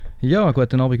Ja,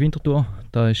 guten Abend Winterthur.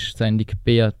 Da ist die Sendung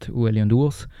Beat, Ueli und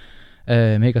Urs.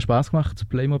 Mega Spass gemacht, das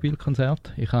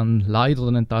Playmobil-Konzert. Ich habe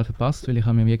leider den Teil verpasst, weil ich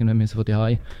mich irgendwann von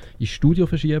daheim ins Studio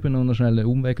verschieben und noch schnell einen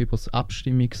Umweg über das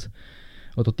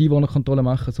oder die Einwohnerkontrolle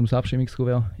machen, um das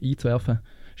Abstimmungskuvert einzuwerfen.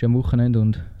 Das ist am Wochenende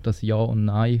und das Ja und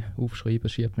Nein aufschreiben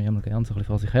schiebt mir immer gerne so ein bisschen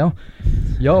vor sich her.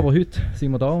 Ja, aber heute sind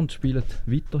wir da und spielen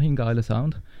weiterhin geilen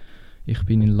Sound. Ich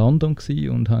bin in London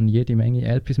und habe jede Menge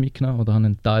LPs mitgenommen oder habe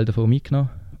einen Teil davon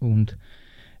mitgenommen und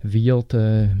wird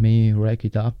mehr Rag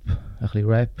It Up, ein bisschen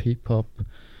Rap, Hip-Hop,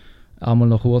 einmal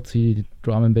noch kurze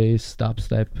Drum and Bass,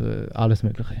 Dubstep, alles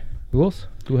mögliche. Urs,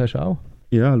 du hast auch?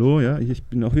 Ja, hallo, ja, ich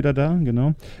bin auch wieder da,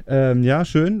 genau. Ja,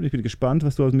 schön, ich bin gespannt,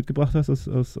 was du mitgebracht hast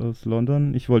aus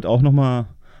London. Ich wollte auch nochmal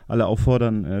alle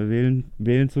auffordern,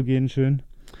 wählen zu gehen, schön.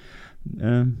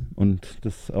 Und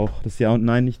das Ja und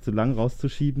Nein nicht zu lang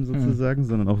rauszuschieben sozusagen,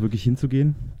 sondern auch wirklich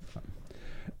hinzugehen,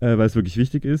 weil es wirklich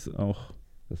wichtig ist,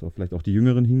 dass auch vielleicht auch die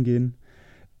Jüngeren hingehen.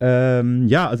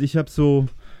 Ja, also ich habe so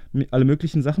alle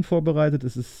möglichen Sachen vorbereitet.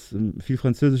 Es ist viel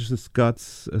französisches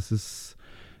Guts, es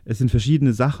sind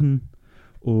verschiedene Sachen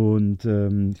und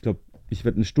ich glaube, ich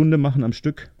werde eine Stunde machen am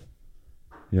Stück.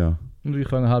 Ja. Und ich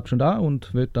fange eine halbe Stunde an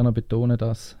und würde dann noch betonen,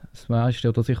 dass das meiste,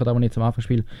 oder sicher aber nicht zum Anfang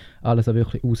spielen, alles auch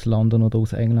wirklich aus London oder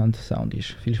aus England Sound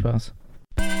ist. Viel Spaß.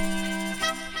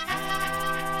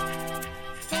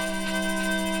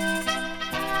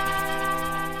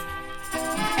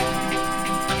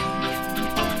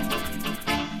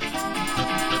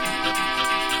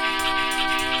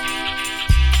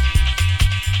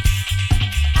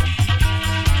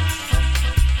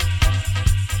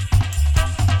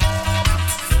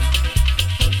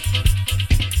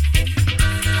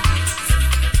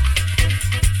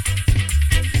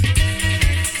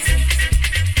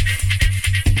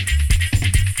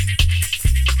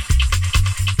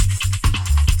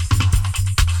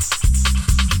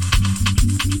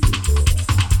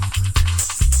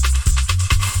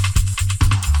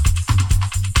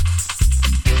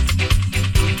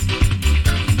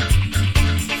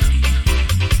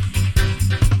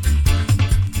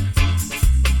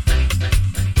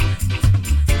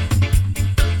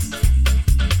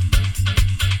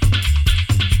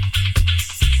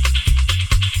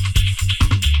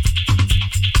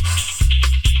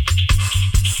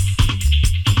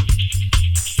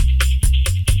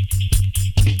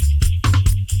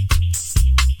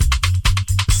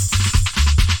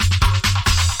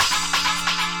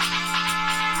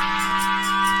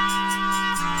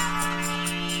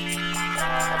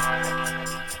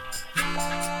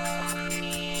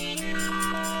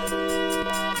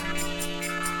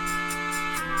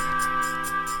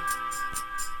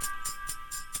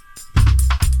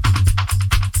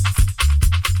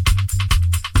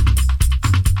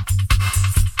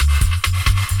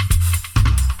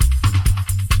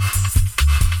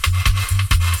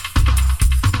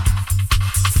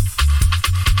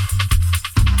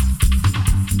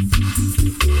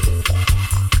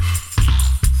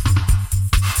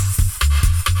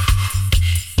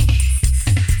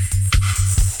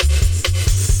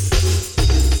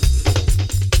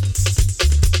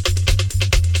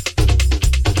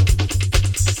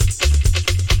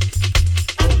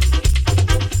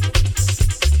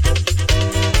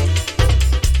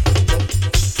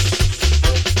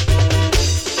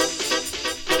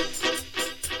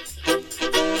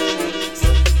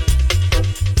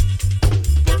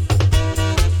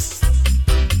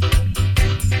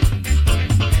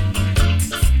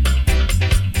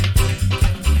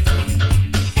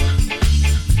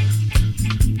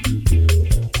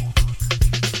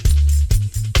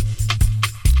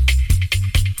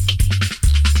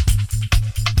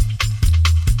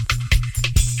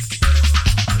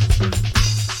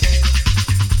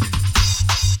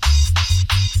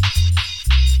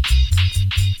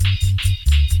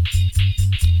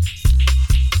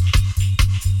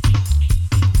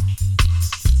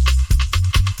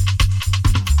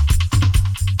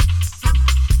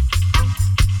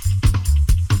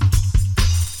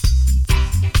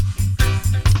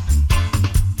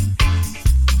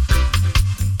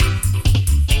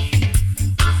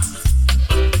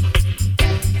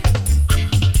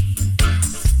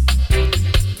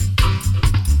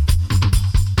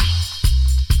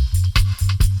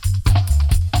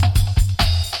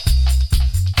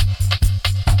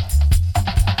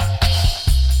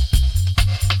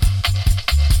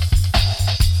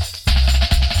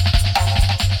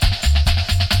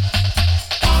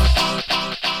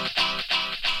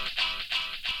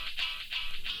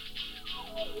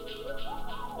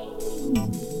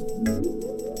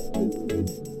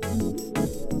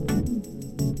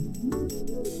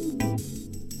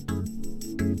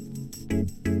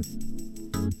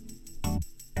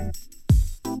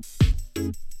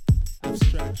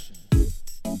 Abstraction,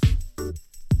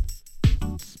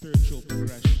 spiritual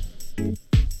progression,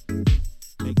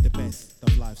 make the best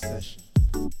of life session,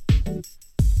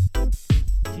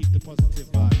 keep the positive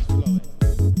vibes flowing.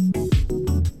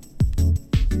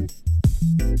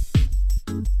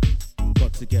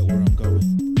 Got to get where I'm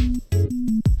going.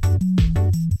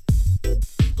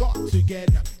 Got to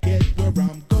get where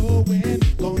I'm going.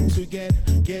 Got to get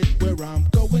where I'm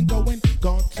going.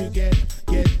 Got to get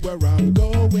where I'm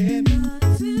going.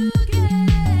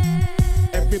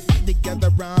 Everybody gather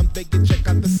round, they can check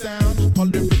out the sound.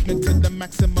 Polyrhythmic to the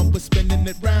maximum, we're spinning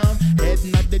it round. Head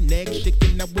nod the neck,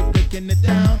 shaking up, we're breaking it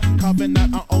down. Carving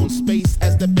out our own space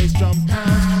as the bass drum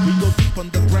pounds. We go deep on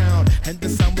the ground, and the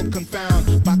sound will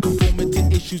confound. By conformity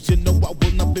issues, you know I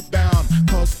will not be bound.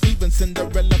 Cause even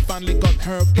Cinderella finally got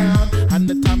her gown. And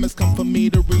the time has come for me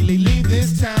to really leave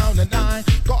this town. And I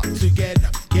got to get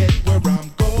where I'm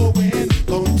going.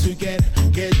 Got to get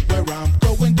where I'm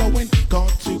going. Got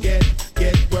to get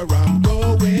where I'm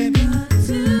going.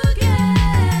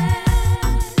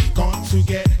 Got to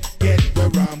get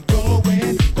where I'm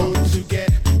going. Got to get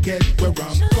where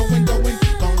I'm going.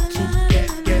 Got to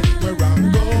get where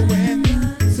I'm going.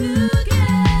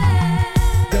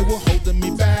 They were holding me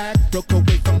back, broke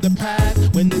away from the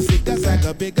path. When the zigga zag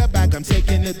a bigger bag, I'm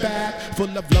taking it back.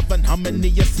 Full of love and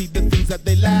harmony, I see the things that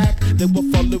they lack. They were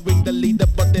following the leader,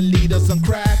 but the leader's on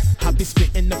crack. I be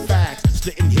spitting the facts,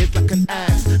 splitting hairs like an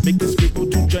axe. Make the scribble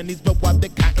two journeys, but while they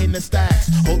got in the stacks.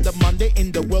 Hold the Monday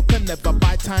in the world can never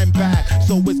buy time back.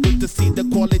 So it's good to see the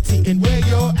quality in where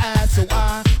you're at. So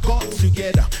I got to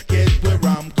get where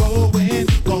I'm going.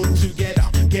 Got to get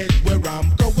where I'm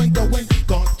going.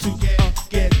 Got to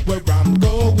get where I'm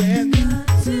going.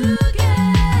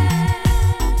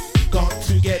 Got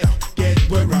to get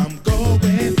where I'm going.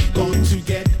 Got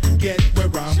to get where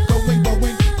I'm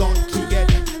going. Got to get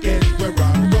where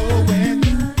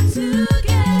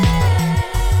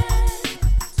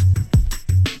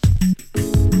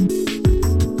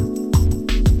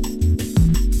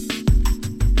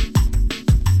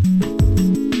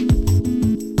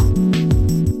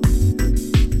I'm going.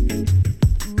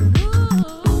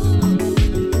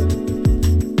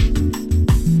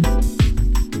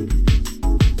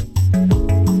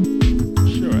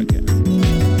 Sure I can.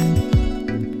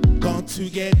 Got to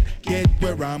get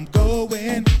where I'm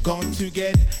going. Got to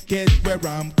get where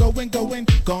I'm going.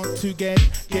 Got to get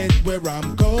where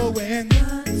I'm going.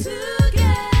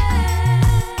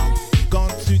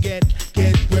 Got to get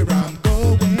where I'm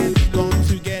going. Got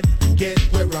to get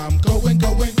where I'm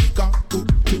going. Got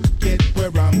to get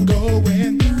where I'm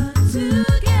going.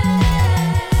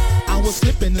 I was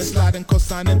slipping and sliding,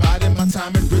 co-signing, biding my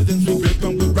time and rhythms. We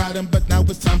ripping, we riding, but now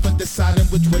it's time for deciding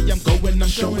which way I'm going. I'm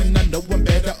showing, I know I'm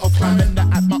better off climbing. I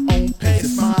at my own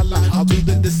pace, my life, I'll do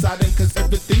the deciding, cause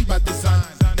everything by design.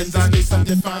 Design is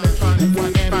something defining, who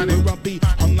I am, where I'll be.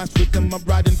 On last rhythm, I'm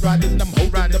riding, I'm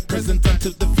holding the present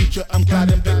until the future. I'm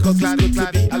gliding because it's good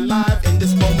to be alive in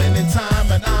this moment in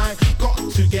time. And I got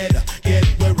to get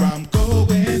where I'm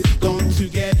going. Got to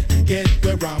get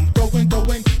where I'm going. Got to get where I'm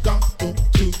going. Got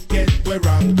to get where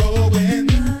I'm going.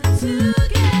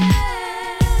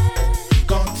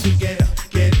 Got to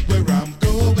get where I'm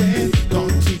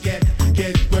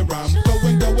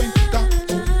going. Got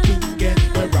to get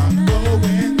where I'm going.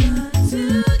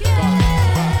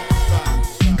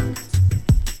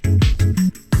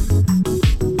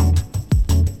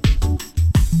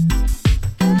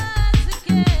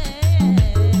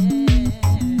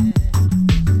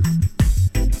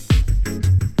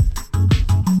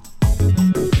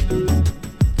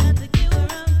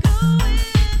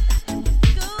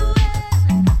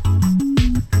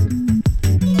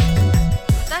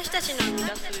私たちの生み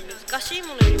出す難しいも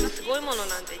のよりもすごいもの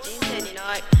なんて人生に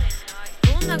ない。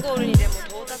どんなゴールにでも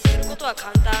到達することは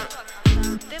簡単。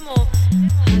でも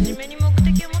初めに目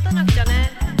的を持たなくちゃ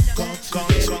ね。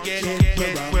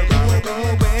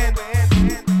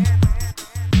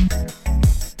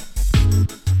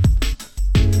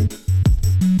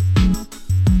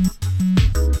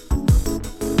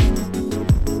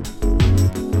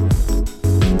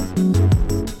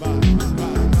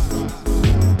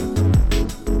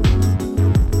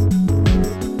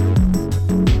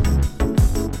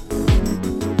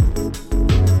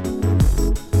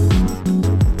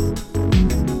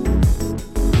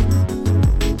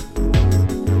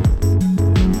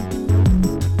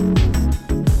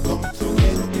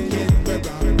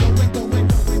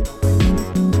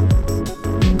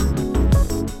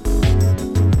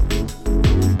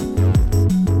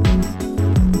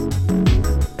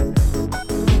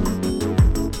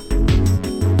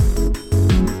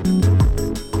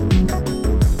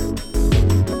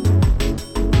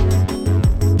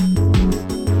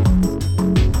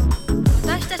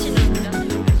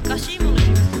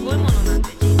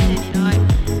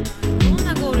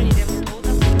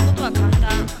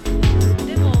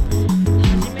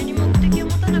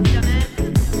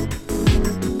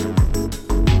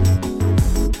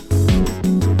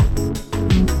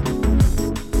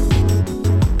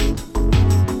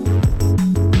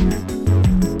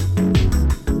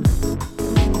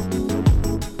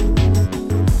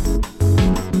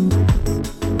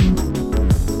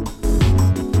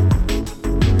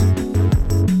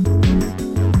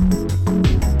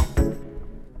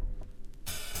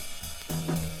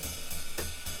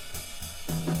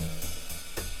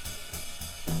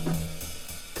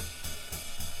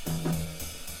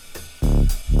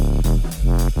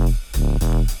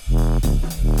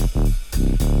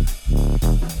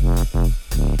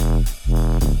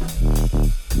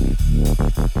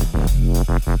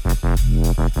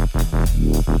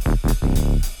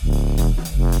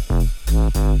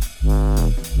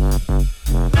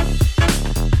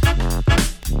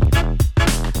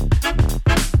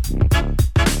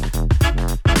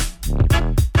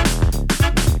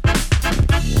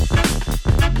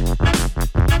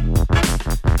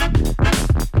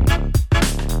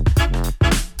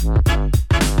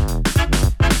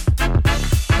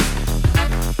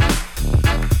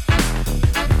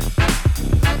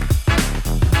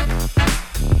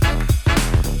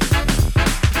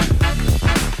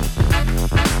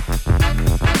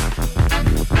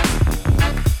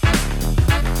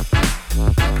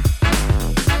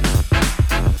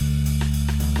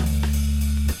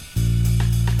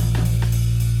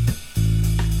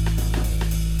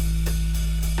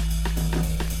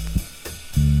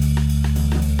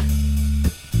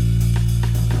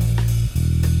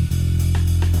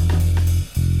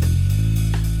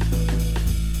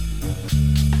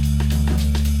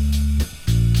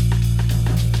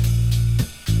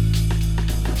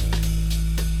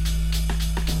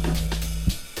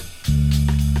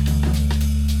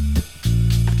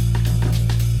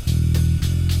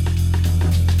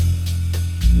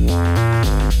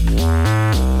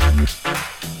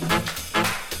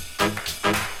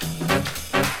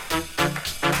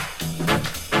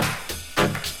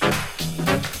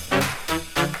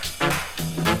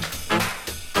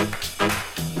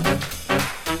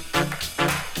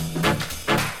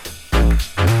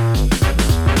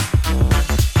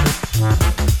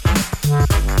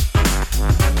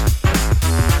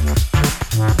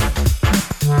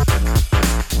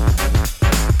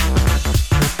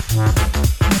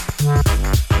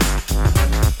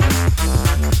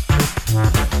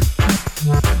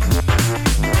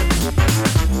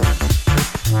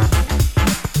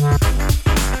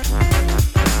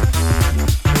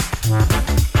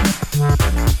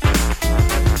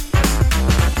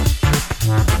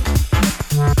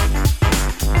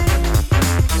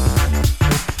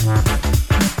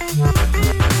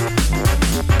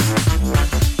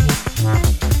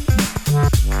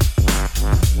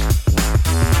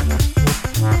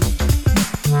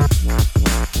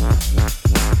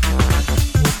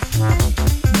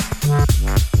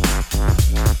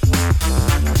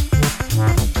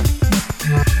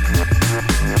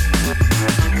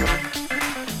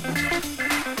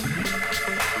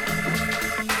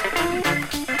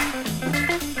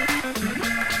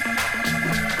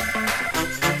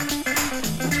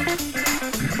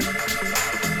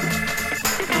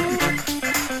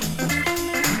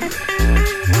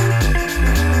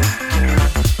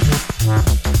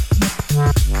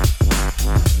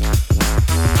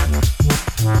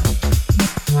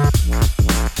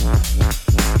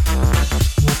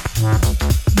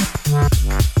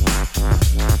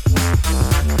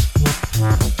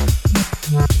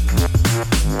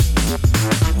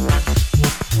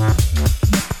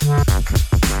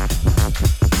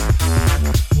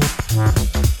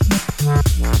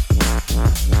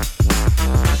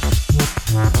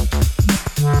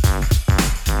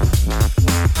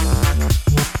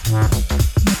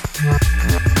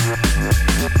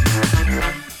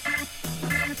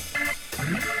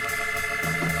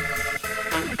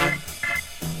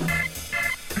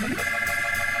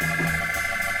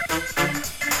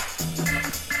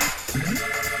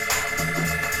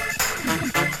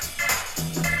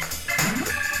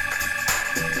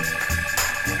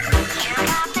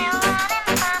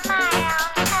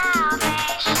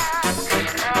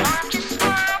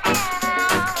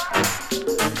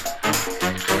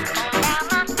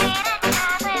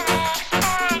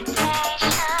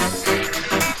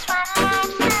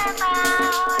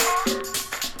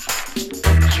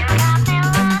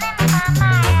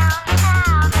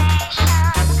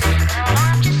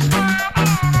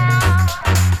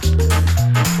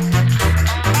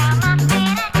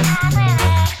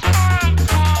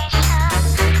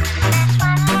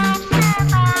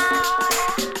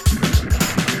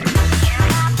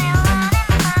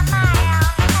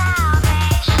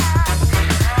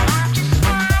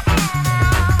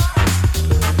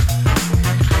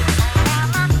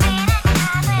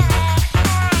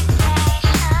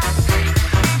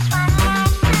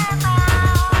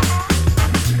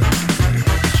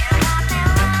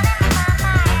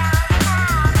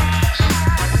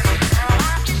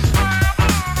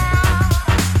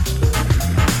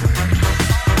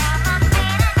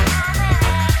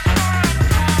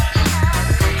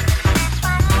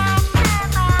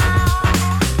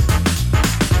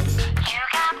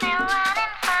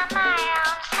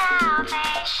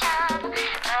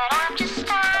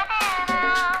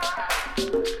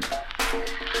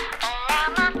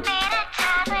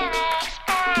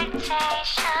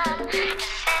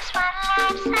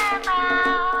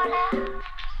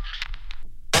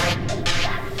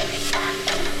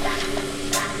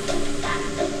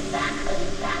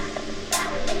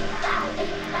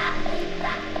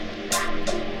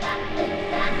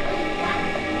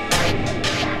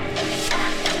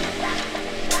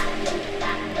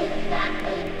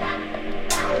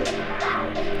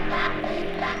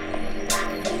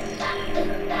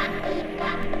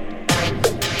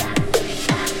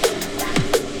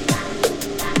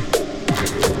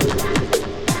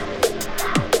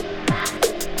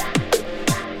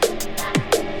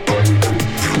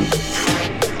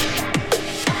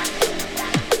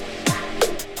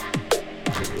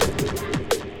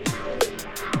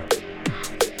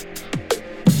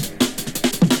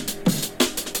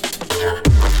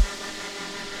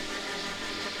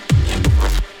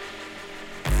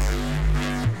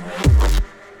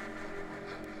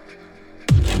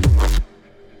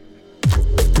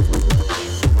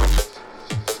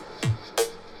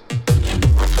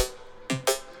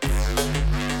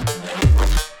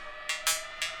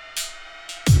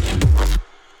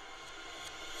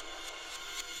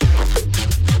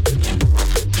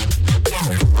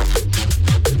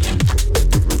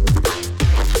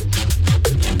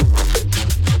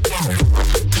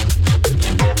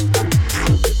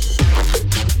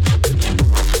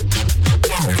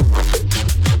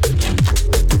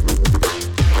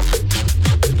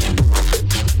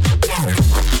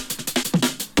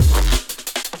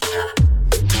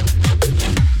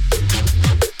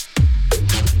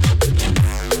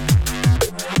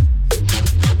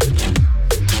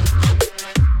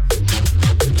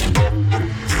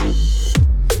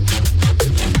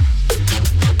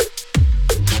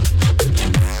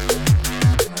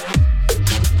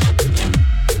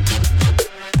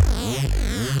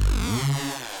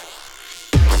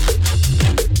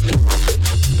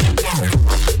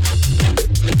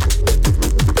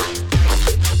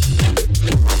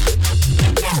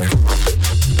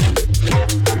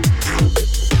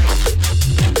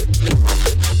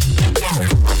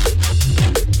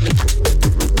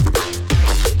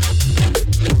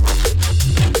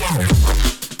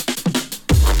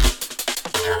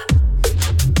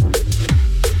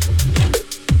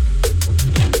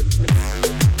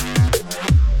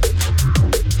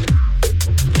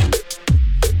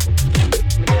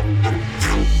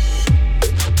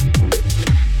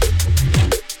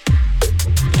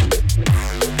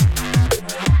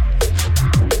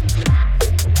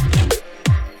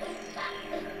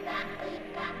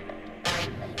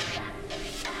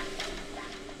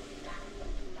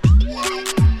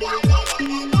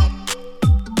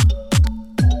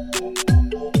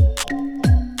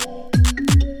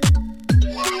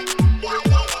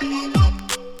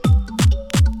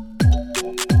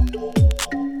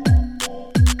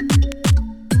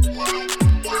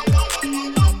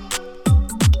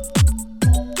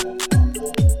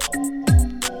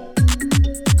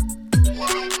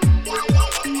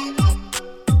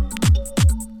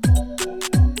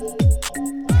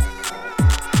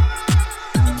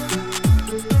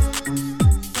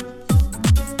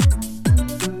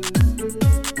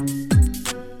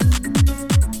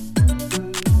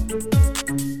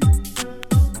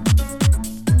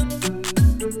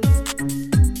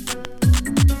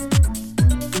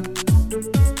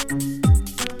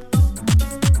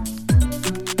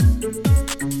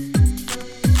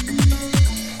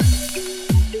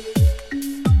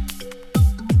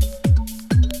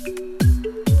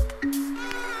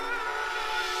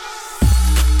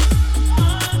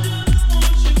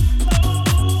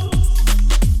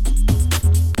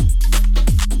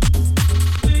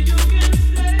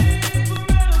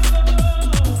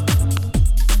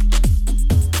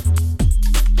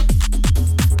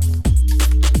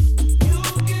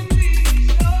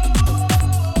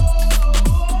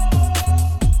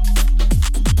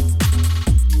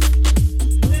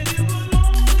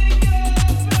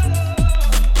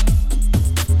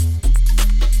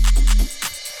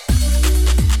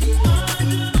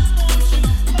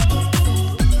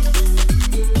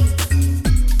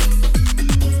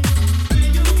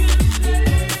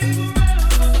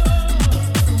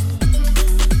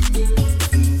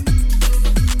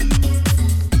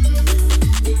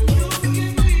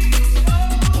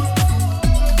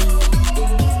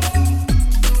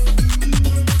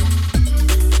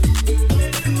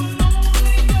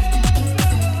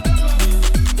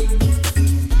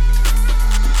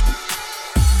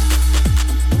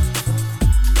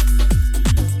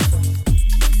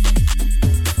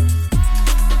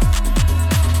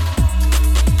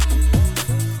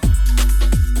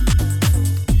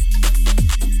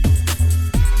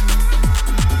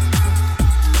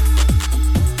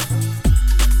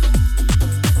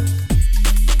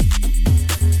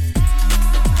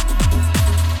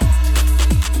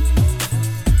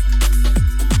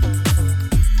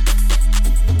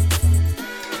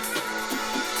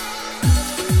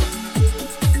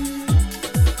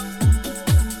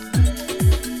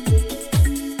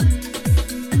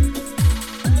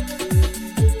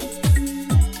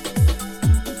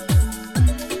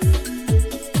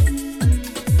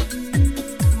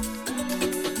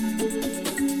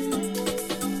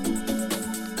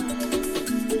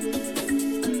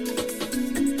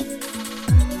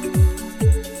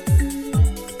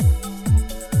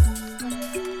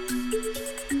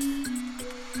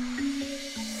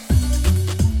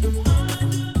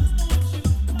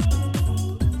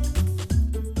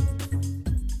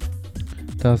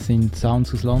Das sind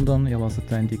Sounds aus London. Ihr hört die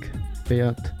Sendung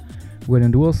Beat, Ueli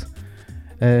und Urs.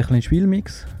 Ein kleiner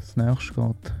Spielmix. Das nächste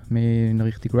geht mehr in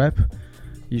Richtung Rap.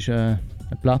 Ist eine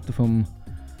Platte vom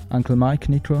Uncle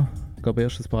Mike Nitro. Ich glaube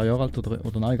erst ein paar Jahre alt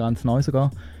oder nein, ganz neu sogar.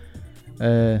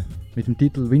 Mit dem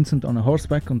Titel Vincent on a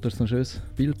Horseback, und da ist ein schönes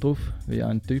Bild drauf, wie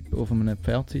ein Typ auf einem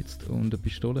Pferd sitzt und eine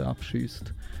Pistole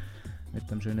abschießt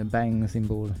mit dem schönen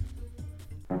Bang-Symbol.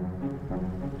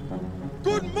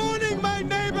 Good morning, my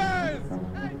neighbors!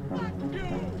 Hey, fuck you!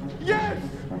 Yes!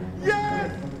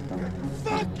 Yes!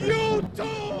 Fuck you too!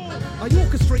 I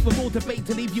orchestrate with more debate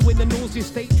to leave you in a nauseous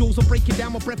state. Jaws are breaking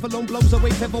down, my breath alone blows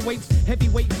away featherweights.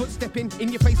 Heavyweight footstepping in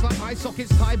your face like eye sockets.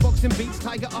 Thai boxing beats,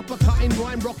 tiger uppercutting,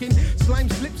 rhyme rocking. Slime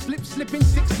slipping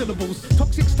 6 syllables.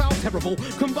 Toxic style terrible,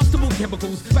 combustible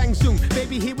chemicals. Bang zoom,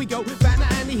 baby here we go. Banner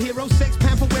anti-hero, sex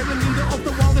panther wearing leader of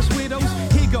the wildest weirdos.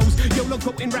 Here goes, YOLO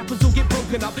quoting rappers will get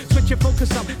broken up. Switch your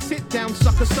focus up, sit down,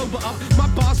 sucker, sober up. My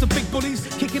bars are big bullies,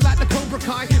 kicking like the Cobra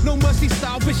Kai. No mercy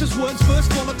style, vicious words,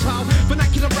 first volatile.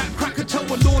 Vernacular rap, crack a toe,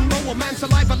 a lawnmower. Man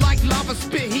saliva like lava,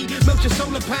 spit heat, melt your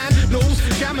solar panels.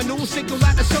 Jamming all, signal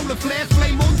like a solar flare.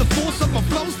 Flame on the force of my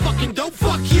flows, fucking dope.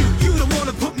 Fuck you, you don't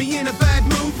wanna put me in a bad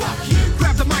mood. Fuck you,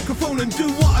 grab the microphone and do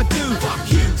what I do.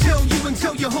 Fuck you, tell you and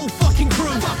tell your whole fucking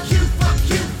crew. Fuck you, fuck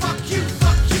you, fuck you,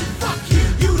 fuck you, fuck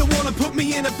you. You don't wanna put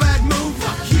me in a bad mood.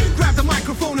 Fuck you, grab the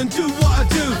microphone and do what I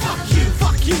do.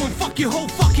 Fuck you and fuck your whole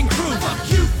fucking crew. Fuck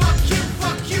you, fuck you,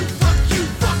 fuck you, fuck you,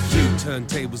 fuck you.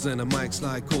 Turntables and a mic's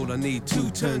like all I need. 2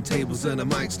 turntables and a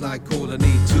mic's like all I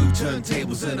need. 2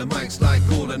 turntables and a mic's like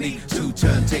all I need. 2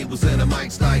 turntables and a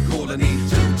mic's like all I need.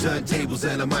 2 turntables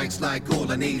and a mic's like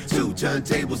all I need. 2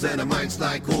 turntables and a mic's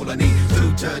like all I need.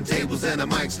 2 turntables and a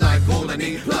mic's like all I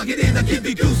need. Plug it in, I give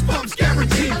you goosebumps,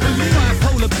 guaranteed. Believe.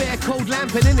 Bipolar bear, cold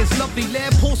lamping in its lovely lair.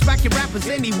 Pulse back your rappers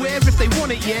anywhere if they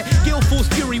want it, yeah. Gale force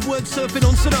fury, word surfing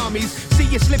on tsunamis. See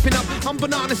you slipping up, I'm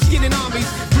banana skinning armies.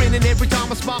 Grinning every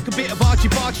time I spark a bit of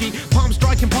argy-bargy. Palm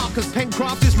striking parkers, pen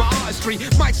craft is my artistry.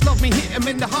 Mics love me, hit him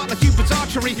in the heart like Cupid's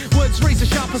archery. Words razor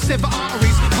sharp as sever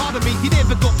arteries. Part of me, you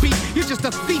never got beat, you're just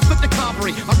a thief at the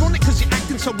carvery. Ironic cause you're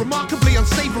acting so remarkably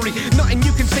unsavory. Nothing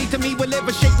you can say to me will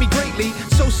ever shake me greatly.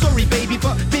 So sorry baby,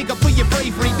 but big up for your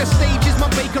bravery. The stage is my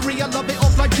bakery, I love it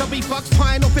off like chubby fucks.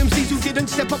 Pieing off MCs who didn't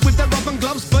step up with their rubber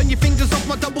gloves. Burn your fingers off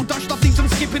my double dutch, stuff things I'm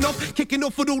skipping off. Kicking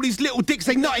off with all these little dicks,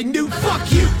 ain't nothing new.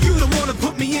 Fuck you, you don't wanna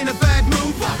put me in a bad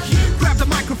mood. Fuck you, grab the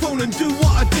microphone and do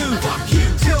what I do. Fuck you,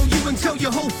 tell you and tell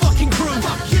your whole fucking crew.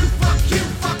 Fuck you, fuck you,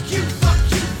 fuck you,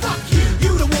 fuck you, fuck you.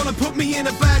 You don't wanna put me in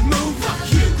a bad mood.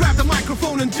 Fuck you, grab the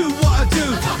microphone and do what I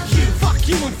do. Fuck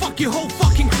you and fuck your whole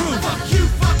fucking crew. Fuck you,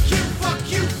 fuck you,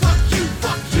 fuck you, fuck you,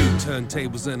 fuck you.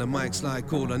 Turntables and a mic's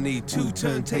like all I need. 2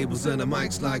 turntables and a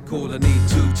mic's like all I need.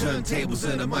 2 turntables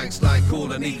and a mic's like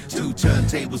all I need. 2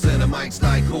 turntables and a mic's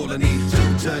like all I need. 2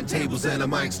 turntables and a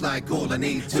mic's like all I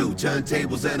need. 2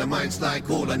 turntables and a mic's like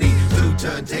all I need. 2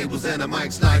 turntables and a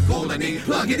mic's like all I need.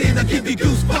 Plug it in, I give you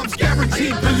goosebumps,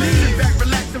 guaranteed. Believe. Sit back,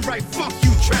 relax, and right. Fuck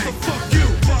you, track. Fuck you,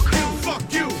 fuck who,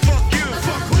 fuck you, fuck you,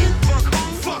 fuck who, fuck who,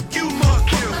 fuck you,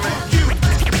 fuck you, fuck you.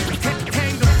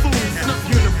 Hang the fools, look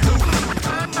you the fool.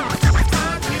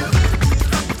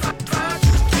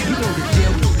 You know the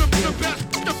deal.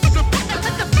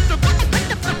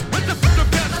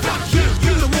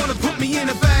 You don't wanna put me in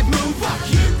a bad mood. Fuck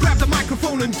you, grab the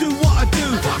microphone and do what I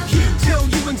do. Fuck you, tell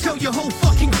you and tell your whole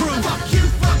fucking crew. Fuck you,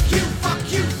 fuck you,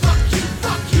 fuck you, fuck you,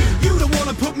 fuck you. You don't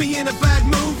wanna put me in a bad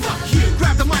mood. Fuck you,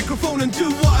 grab the microphone and do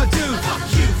what I do.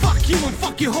 Fuck you and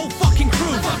fuck your whole fucking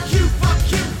crew. Fuck you,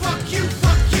 fuck you, fuck you,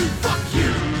 fuck you, fuck you.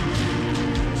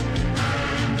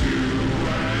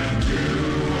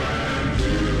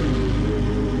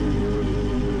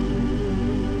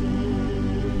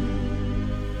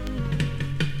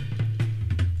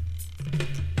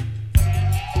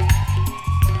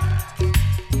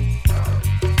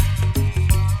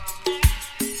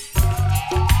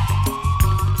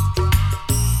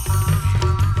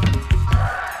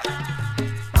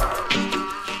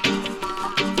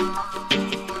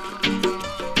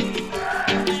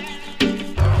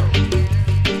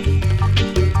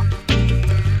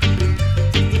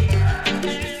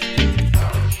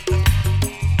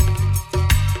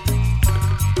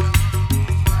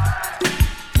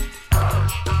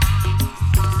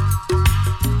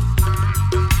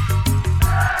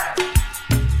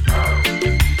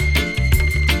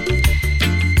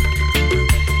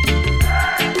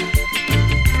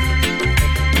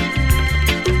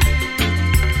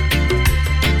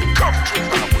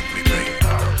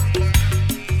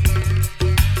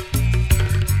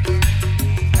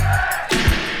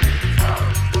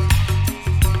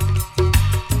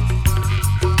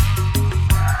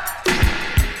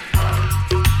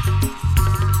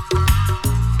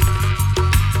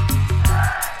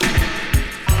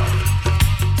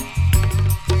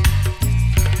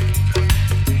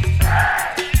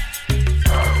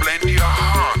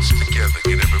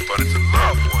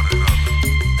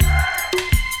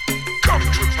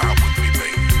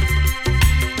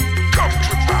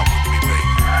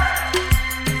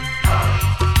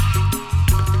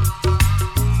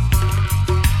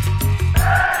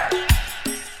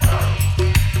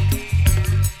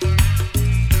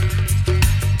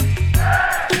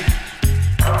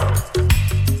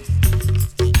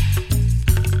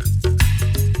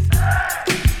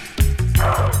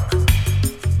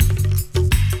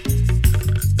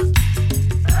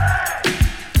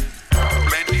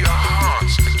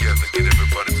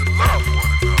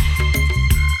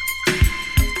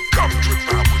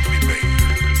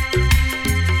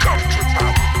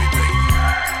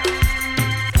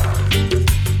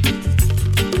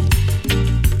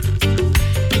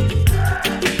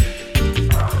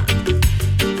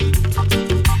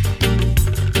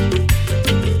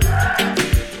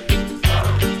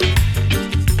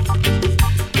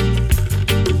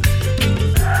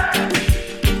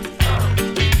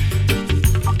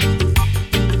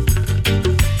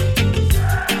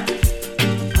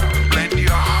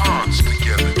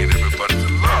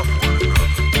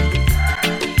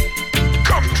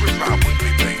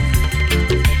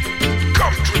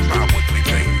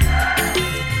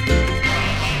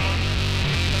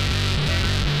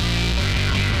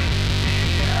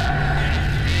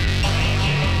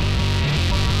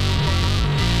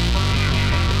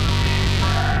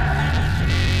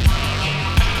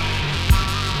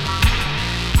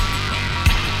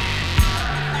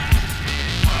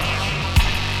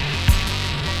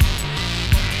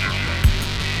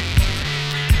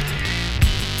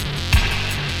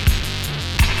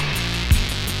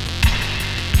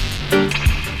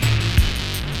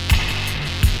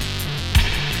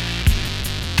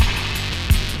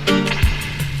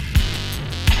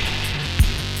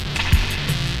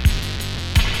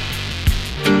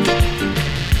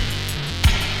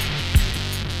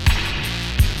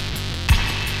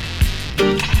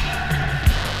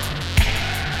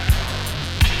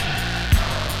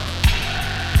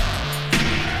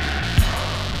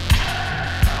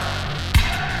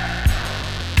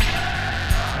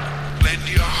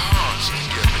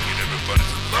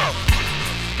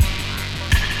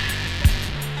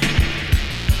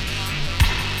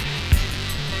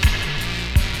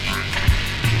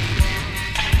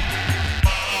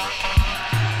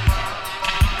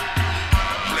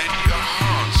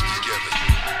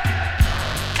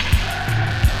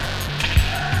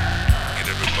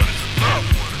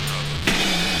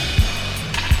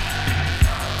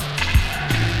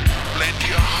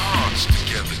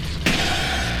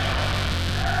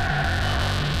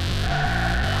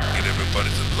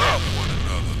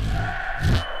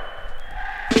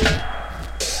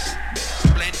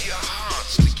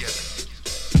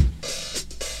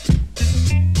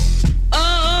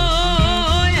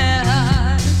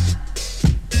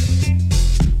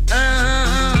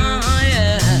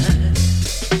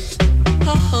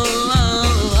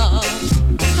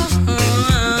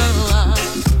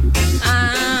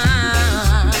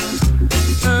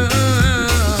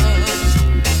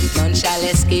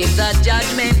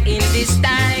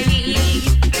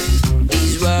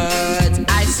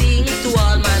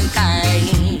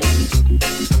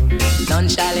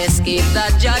 shall escape the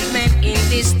judgment in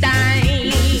this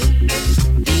time.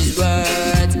 These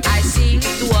words I sing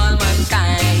to all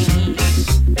mankind.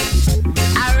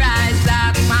 Arise,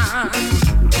 black man,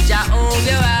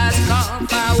 Jehovah has come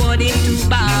forward into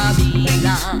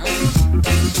Babylon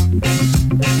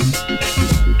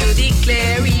to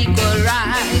declare equal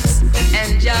rights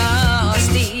and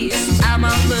justice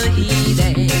among the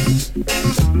heathen.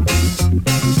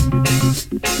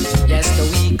 Yes, the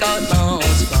weak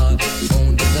outmost fall,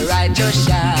 only the righteous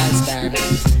shall stand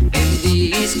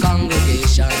in this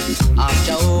congregation of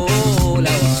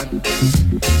Jehovah One.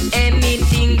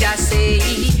 Anything that say,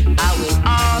 I will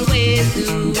always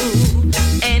do.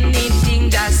 Anything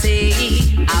that say,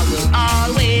 I will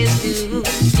always do,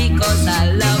 because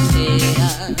I love it.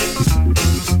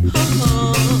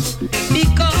 Oh,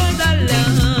 because I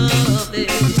love it.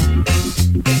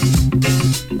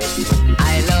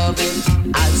 I love him,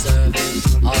 I'll serve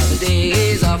him all the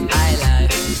days of my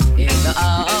life in the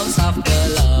house of the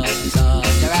Lord God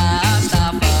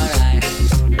Rastafari.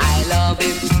 I love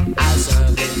him, I'll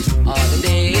serve him all the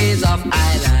days of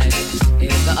my life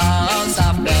in the house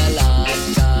of the Lord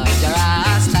God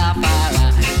Rastafari.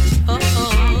 Oh,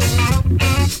 oh,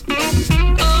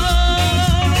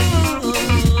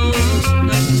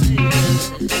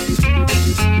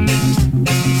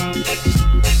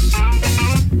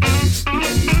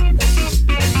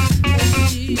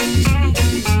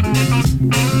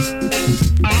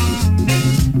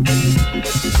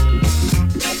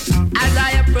 as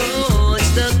I approach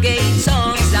the gates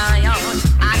of Zion,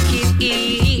 I can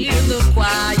hear the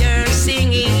choir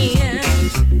singing.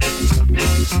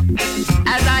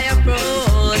 As I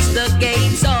approach the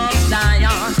gates of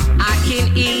Zion, I can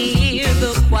hear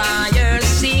the choir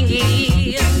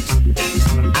singing.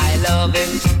 I love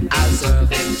him, I'll serve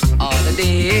him all the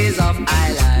days of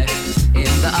my life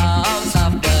in the house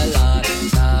of the Lord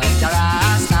God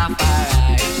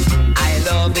Rastafari. I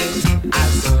love him,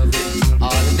 I'll serve him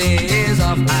all the days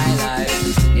of my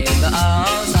life in the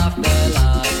house of the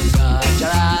Lord God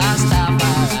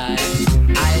Rastafari.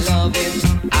 I love him,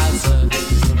 I'll serve him.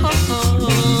 Oh,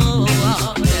 oh,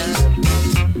 oh, yeah.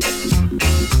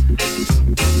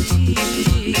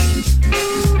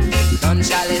 None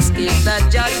shall escape the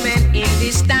judgment in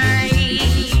this time.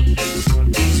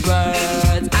 These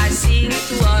words I sing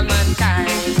to all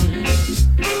mankind.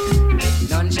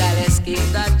 None shall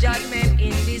escape the judgment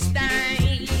in this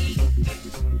time.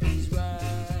 These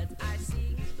words I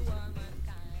sing to all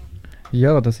mankind.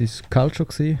 Ja, das war Culture.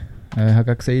 Ich habe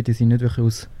gerade gesehen, die sind nicht wirklich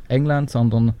aus England,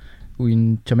 sondern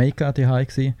in Jamaika daheim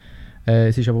gewesen.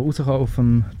 Es ist aber rausgekommen auf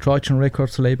dem Trojan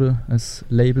Records Label, ein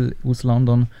Label aus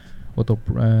London oder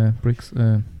Bricks,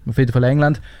 auf jeden Fall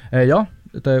England. Ja,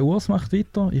 der Urs macht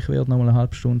weiter. Ich werde noch mal eine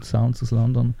halbe Stunde Sounds aus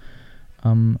London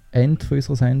am Ende von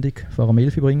unserer Sendung vor am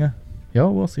 11 bringen. Ja,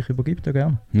 Urs, ich übergebe dir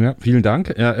gerne. Ja, vielen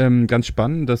Dank. Ja, ganz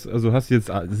spannend. Also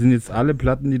sind jetzt alle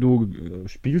Platten, die du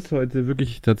spielst heute,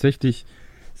 wirklich tatsächlich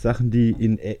Sachen, die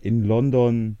in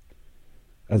London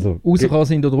rausgekommen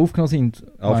sind oder aufgenommen sind.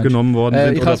 Aufgenommen worden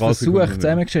sind ich oder habe es versucht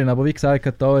zusammenzustellen, aber wie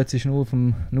gesagt, da jetzt ist nur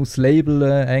das Label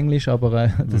Englisch, aber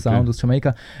der Sound aus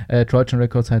Jamaika. Trojan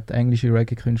Records hat englische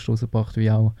Reggae-Künstler rausgebracht,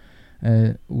 wie auch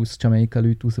aus Jamaika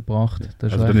Leute rausgebracht.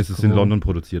 Also dann ist es in London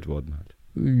produziert worden halt.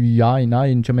 Ja, nein,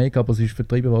 in Jamaika, aber es ist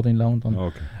vertrieben worden in London.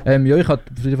 Okay. Ja, ich habe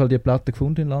auf jeden Fall die Platte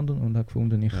gefunden in London und habe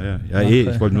gefunden, ich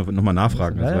wollte noch mal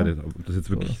nachfragen, ob das jetzt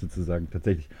wirklich sozusagen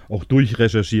tatsächlich auch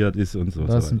durchrecherchiert ist und so.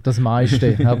 Das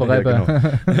meiste, aber eben. Genau.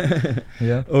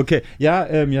 Ja. Okay, ja,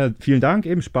 vielen Dank,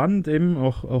 eben spannend, eben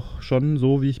auch schon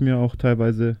so, wie ich mir auch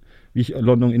teilweise, wie ich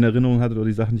London in Erinnerung hatte oder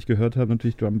die Sachen, die ich gehört habe,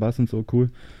 natürlich Drum Bass und so, cool.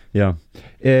 Ja,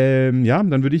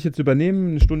 dann würde ich jetzt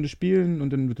übernehmen, eine Stunde spielen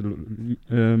und dann wird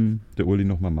der Uli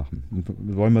nochmal machen. Und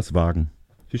wollen wir es wagen.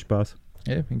 Viel Spaß.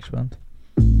 Ja, bin gespannt.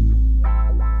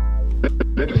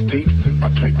 Let us taste a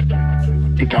trick.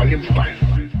 Italian style.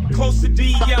 Close to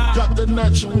D, Got the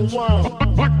natural wow.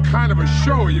 What kind of a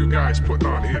show are you guys putting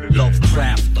on here today?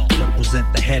 Lovecraft represent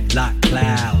the headlock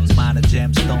clouds. Minor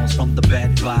gemstones from the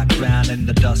bedrock ground, and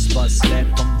the dust bus sled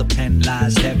from the pen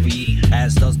lies heavy.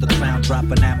 As does the crown drop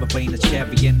an amber vein of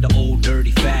cherry in the old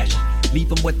dirty fashion. Leave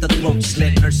them with the throat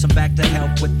slit, nurse them back to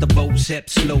health with the bows hip,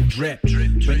 slow drip.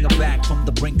 Bring them back from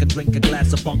the brink and drink a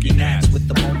glass of funky naps with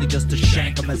them only just to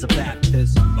shank them as a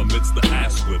baptism. Amidst the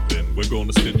ass whipping, we're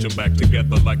gonna stitch them back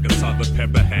together like a solid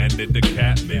pepper handed to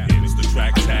cat mittens. The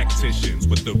track tacticians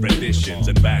with the renditions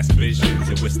and vast visions,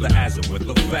 and it's the asm with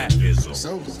the fatism.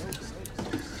 So,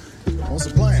 what's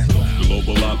the plan?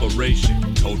 Global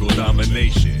operation, total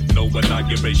domination. No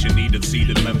inauguration, needed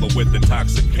seated member with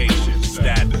intoxication.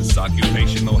 Status,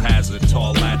 occupational hazard,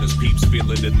 tall ladders, peeps feel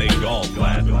it in they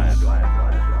gallbladder.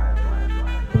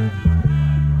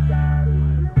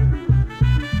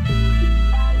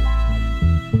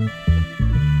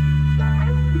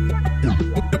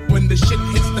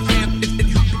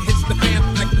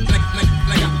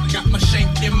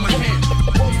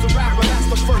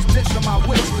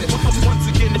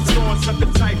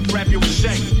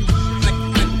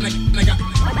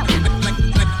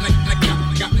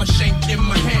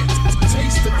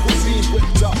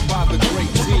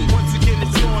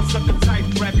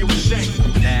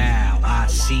 shame. Now I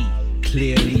see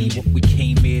clearly what we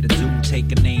came here to do.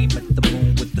 Take a name at the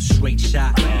moon with the straight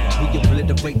shot. We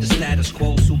obliterate the status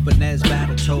quo. Supernez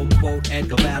battle toad quote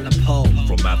Edgar Allan Poe.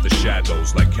 From out the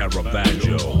shadows like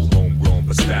Caravaggio, homegrown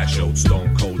pistachio,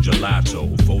 stone cold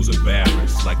gelato. Foes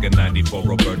embarrassed like a 94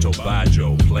 Roberto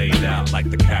Baggio. Played out like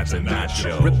the cats in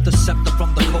Nacho. Rip the scepter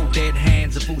from the cold dead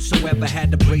hands of whosoever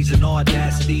had the brazen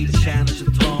audacity to challenge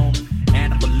the throne.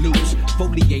 Animal loose,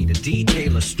 foliator,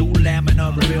 detailer, stool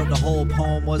laminar, revealed the whole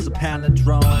poem was a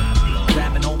palindrome.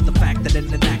 Ramming home the fact that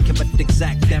in an accurate,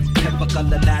 exact,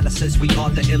 empirical analysis, we are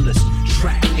the illest.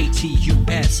 Track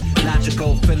ATUS,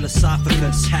 logical,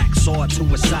 philosophicus, hacksaw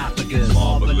to esophagus.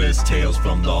 Marvelous tales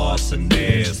from the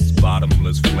arsonist,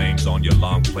 bottomless flames on your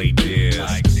long play disc.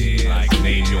 Like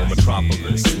name your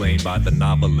metropolis, slain by the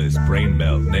novelist, brain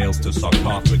melt, nails to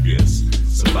sarcophagus.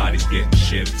 Somebody's getting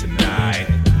shipped tonight.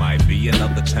 Might be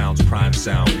another town's prime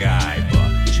sound guy,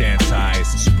 but chance high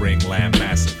it's a Springland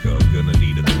massacre. Gonna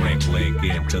need a drink link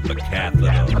into the catheter.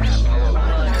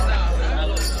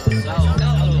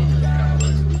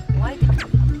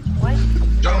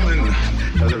 Gentlemen,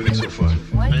 how's everything so far?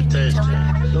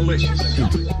 Fantastic. Delicious.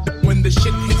 When the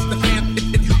shit hits the fan,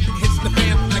 it hits the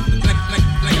fan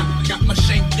like I got my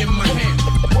shank in my hand.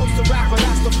 Supposed to rapper,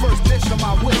 that's the first dish on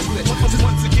my wish list.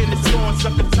 Once again, it's on,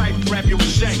 sucker type, grab your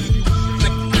shank.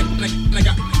 Like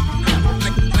I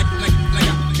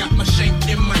got my shank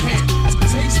in my hand.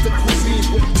 Taste the cuisine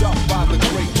whipped up by the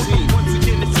great team. Once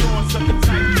again, it's on, sucker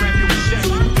type, grab your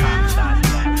shank.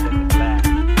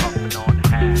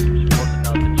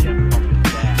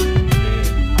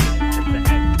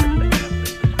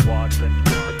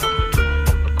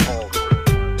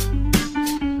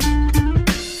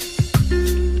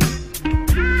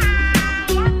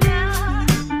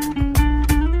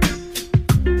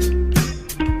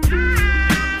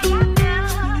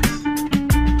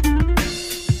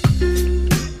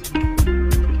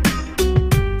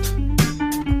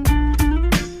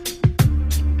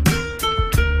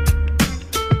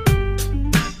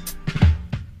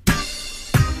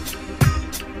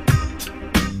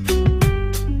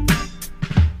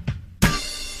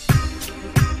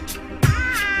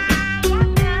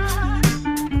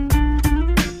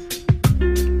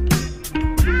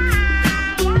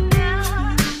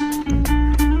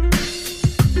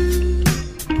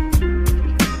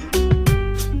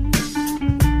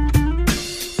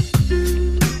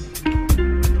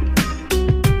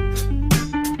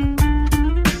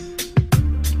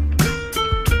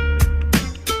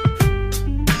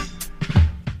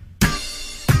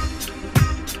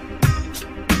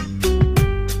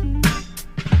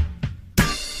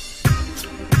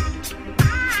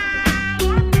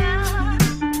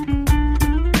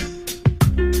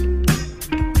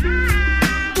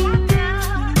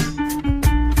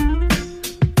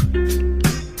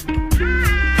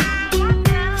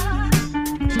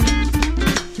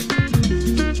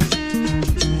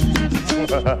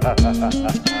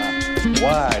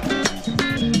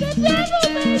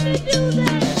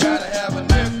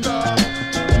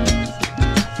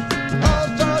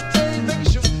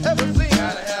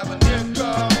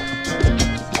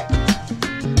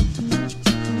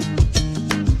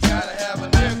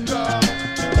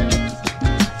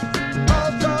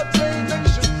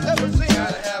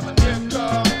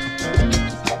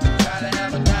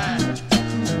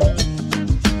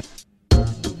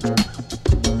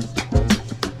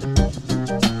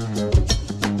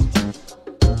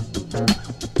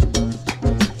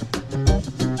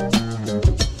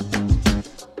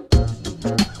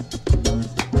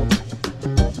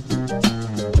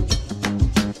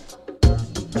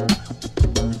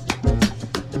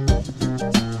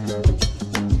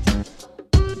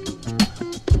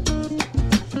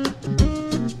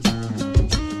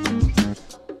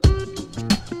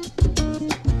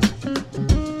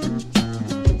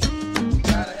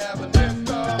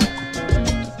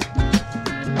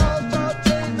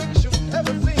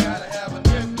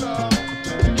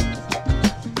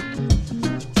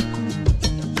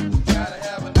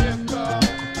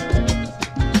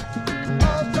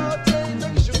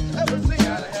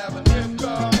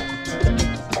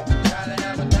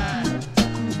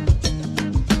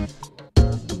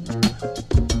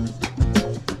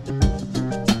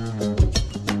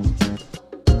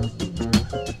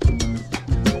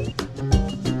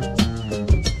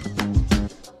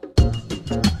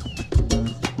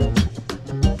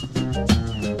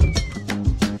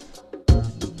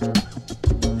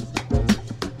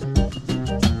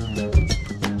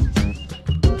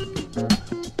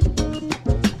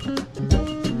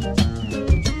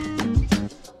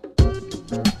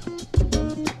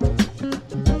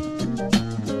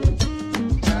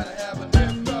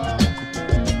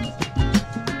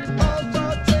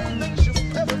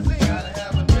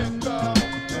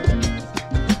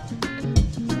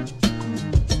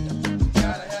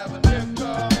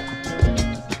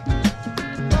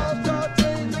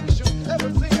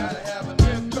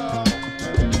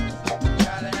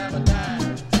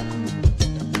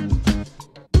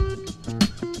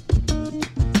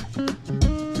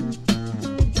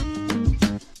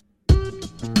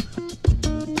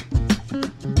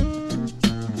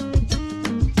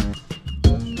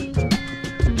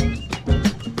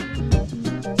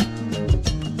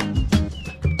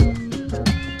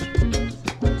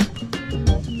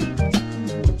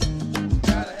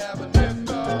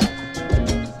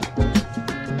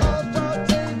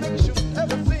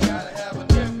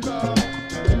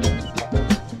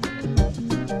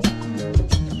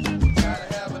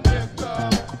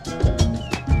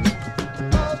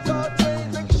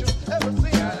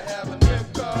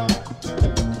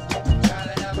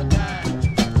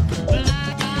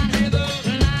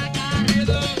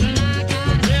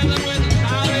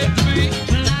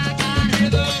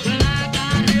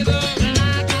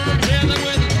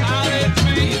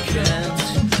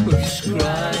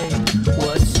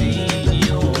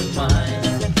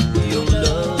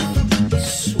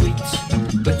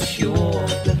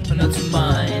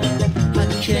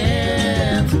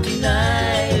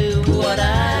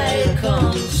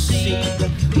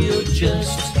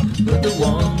 just the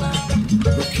one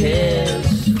who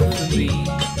cares for me.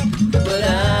 But I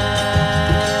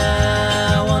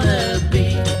wanna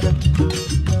be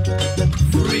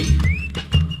free.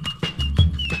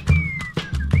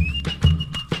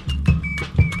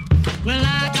 Well,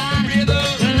 I got rhythm,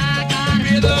 well, I got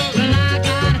rhythm, well, I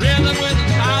got rhythm with the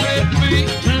solid beat.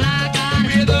 Well, I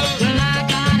got rhythm, well, I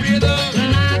got rhythm,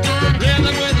 well, I got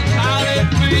rhythm with the solid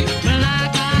beat. Well, I got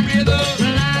rhythm, well, I got rhythm,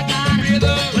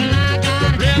 well, I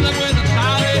got rhythm with the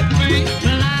solid beat.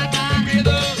 Well, I got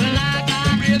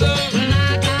rhythm, well, I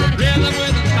got rhythm, well, I got rhythm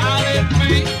with the solid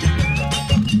beat.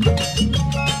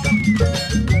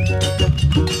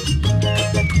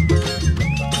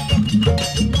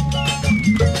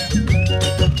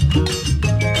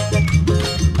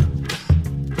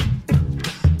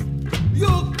 You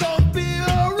gon' be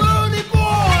a Rooney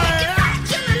boy.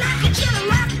 Chillin' like a chillin'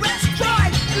 rock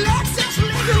restaurant. Let's just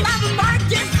live your life and might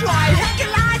destroy.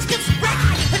 Hacking lights get spread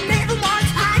and never mind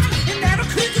tight. And never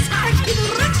creep is high. In the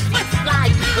Rick's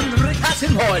flight. En Rick has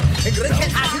een hoorn, en Rick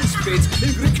has een spits,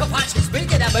 en Rick has een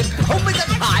spits, en hebben home met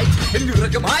een high, en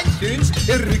Rick hem high tunes,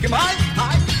 en Rick hem high.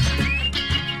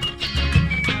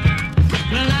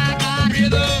 Well, I got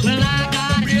rhythm, well, I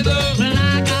got rhythm, well, I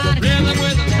got rhythm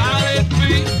with a solid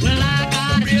beat. Well, I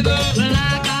got rhythm, well, I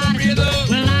got rhythm,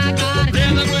 well, I got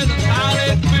rhythm with a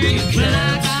solid beat. You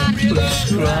can't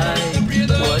prescribe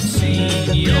what's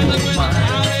in your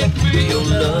mind. Your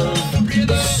love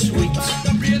is sweet,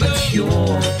 but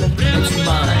yours is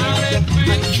mine. I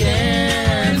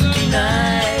can't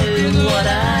deny what I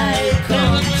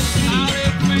can't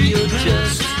see. You're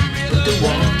just the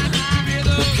one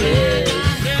who cares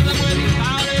for me.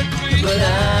 But I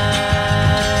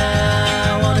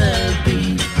wanna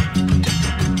be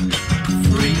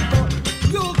free.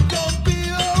 You gon' be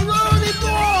a Rooney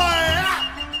boy.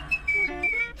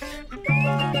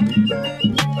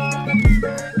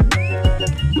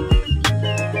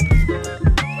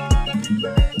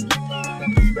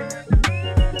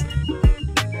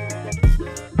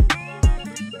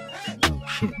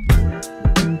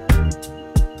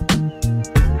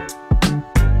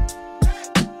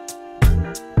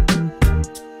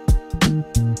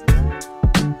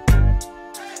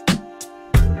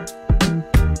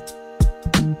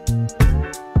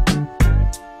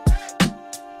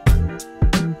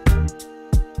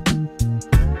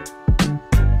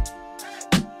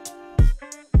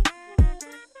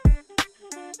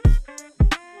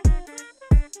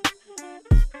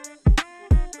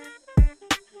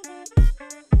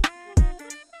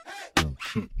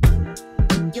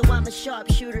 Yo, I'm a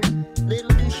sharpshooter. Little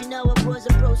do she know a boy's a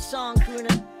pro song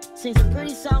crooner. Sings a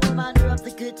pretty song reminder of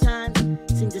the good times.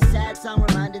 Sings a sad song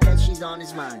reminder that she's on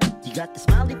his mind. You got the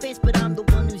smiley face, but I'm the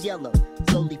one who's yellow.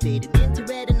 Slowly fading into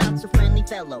red and not so friendly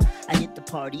fellow. I hit the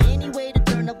party anyway to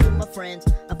turn up with my friends.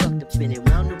 I'm fucked up spinning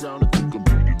round and round. I think I'm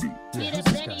ready to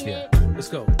Yeah, let's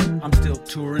go. I'm still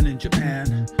touring in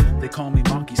Japan. They call me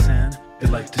Monkey-san. They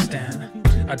like to stand.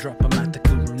 I drop them at the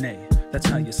Kurune. That's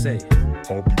how you say,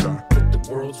 I'll be back. With the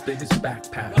world's biggest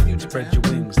backpack. Spread your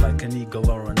wings like an eagle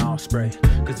or an osprey.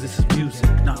 Cause this is music,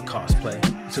 not cosplay.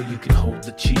 So you can hold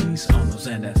the cheese on those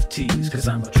NFTs. Cause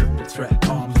I'm a triple threat,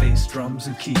 palm, bass, drums,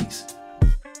 and keys.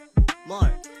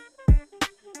 Mark,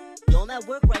 you on that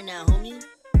work right now, homie?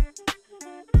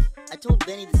 I told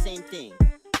Benny the same thing.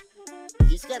 You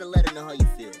just gotta let her know how you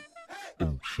feel.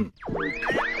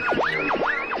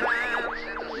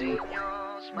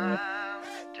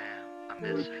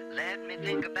 Let me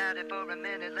think about it for a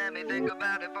minute. Let me think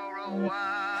about it for a while.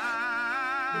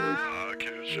 I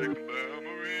can't shake the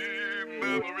memory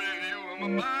of you in my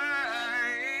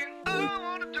mind. All I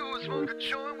wanna do is smoke a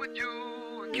joint with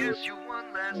you and kiss you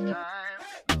one last time.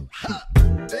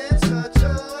 Been such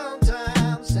a long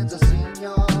time since I seen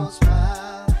your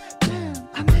smile. Damn,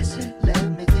 I miss it. Let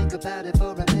me think about it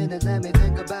for a minute. Let me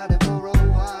think about it for a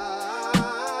while.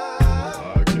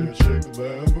 I can't shake the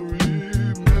memory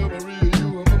of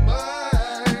you in my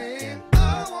mind. All I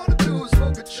wanna do is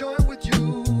smoke a joint with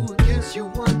you and kiss you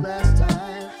one last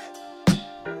time.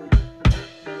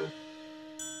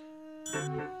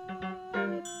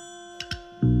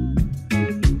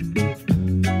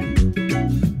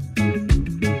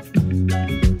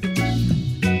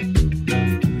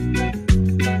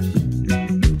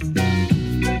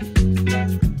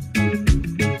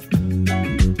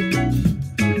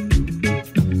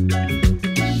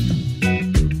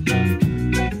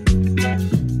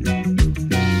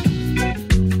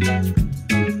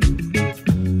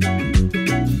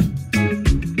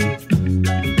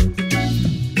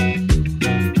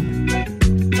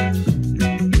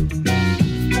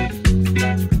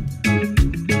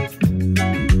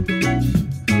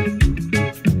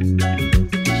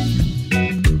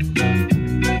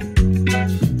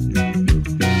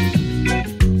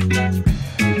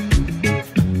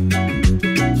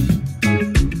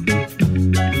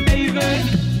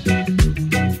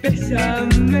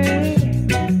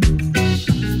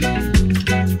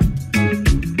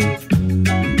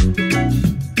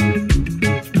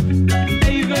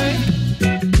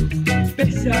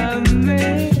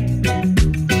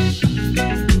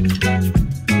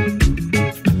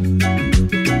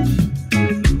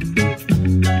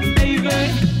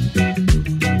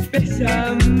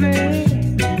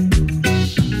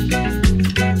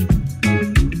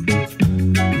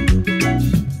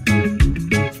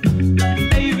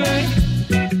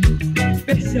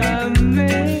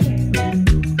 Bésame.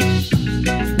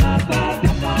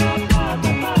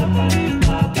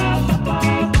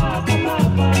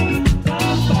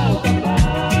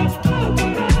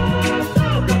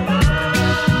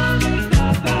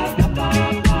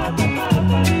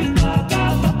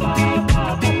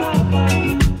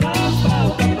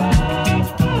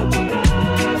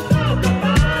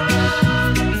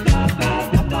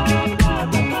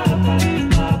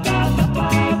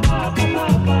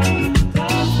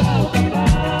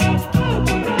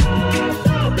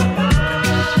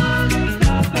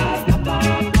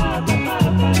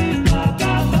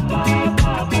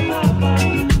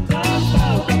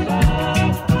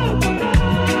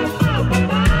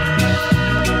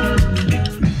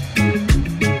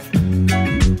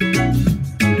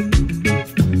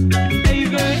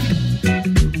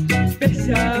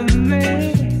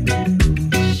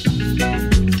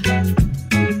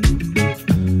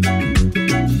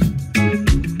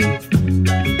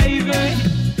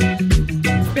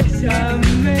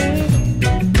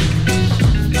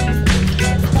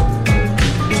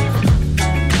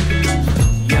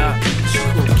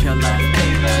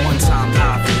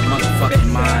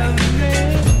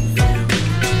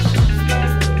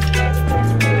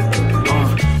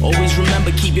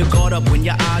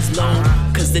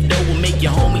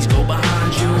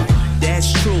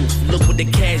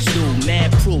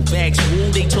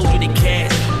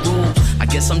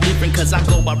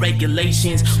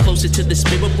 Closer to the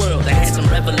spirit world, I had some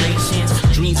revelations.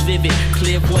 Dreams vivid,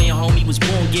 clairvoyant, homie was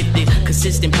born gifted.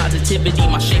 Consistent positivity,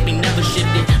 my shaping never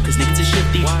shifted. Cause niggas is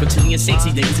shifty, reptilian sexy,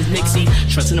 niggas is mixy.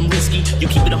 Trusting them risky, you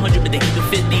keep it 100 but they keep it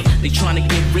 50. They trying to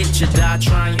get rich or die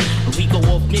trying. And we go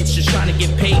off mitts just trying to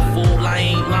get paid for. I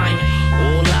ain't lying.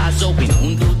 All eyes open,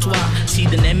 un, deux, trois. See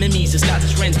the enemies, it's got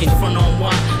his friends, get front on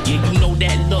why. Yeah, you know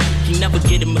that look, he never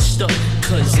get him mistook.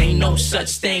 Cause ain't no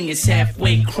such thing as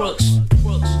halfway crooks.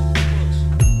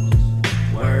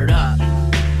 Word up.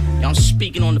 Y'all, I'm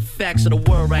speaking on the facts of the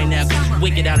world right now, cause it's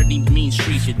wicked out of these mean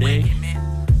streets, you dig?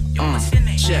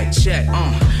 Check,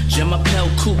 Jim Appel,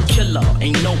 cool killer,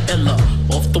 ain't no illa.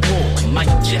 Off the wall,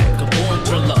 Mike Jack, a born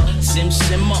thriller.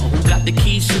 Simmer, who got the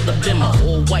keys to the bimmer?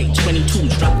 All white,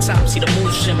 22s, drop top, see the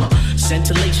moon shimmer.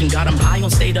 Scintillation, got him high on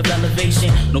state of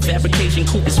elevation. No fabrication,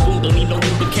 coupe and spoon, don't need no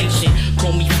lubrication.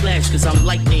 Call me Flash, cause I'm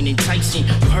lightning enticing.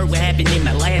 You heard what happened in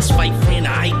my last fight, friend,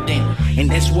 I hyped in. And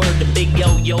that's word the big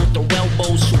yo-yo, throw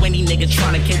elbows to any nigga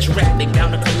tryna catch rap, they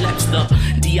bound to collapse the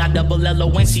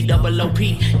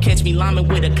D-I-double-L-O-N-C-double-O-P. Catch me liming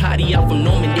with a Cotty out from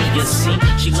Normandy, you see.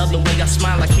 She love the way I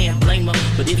smile, I can't blame her.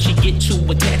 But if she get too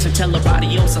attached and tell her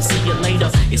adios, I'll see you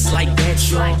later. It's like that,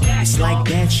 y'all. It's like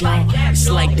that, y'all. It's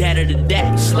like that or the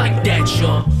that. It's like that,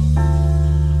 y'all.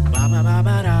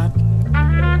 Ba-ba-ba-ba-da.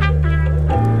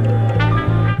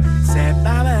 Say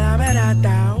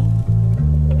ba-ba-ba-ba-da-da.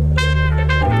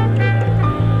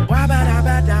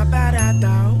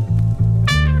 Wa-ba-da-ba-da-ba-da-da.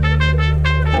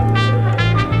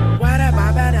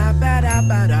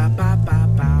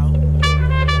 Wa-da-ba-ba-da-ba-da-ba-da-ba-ba-ba.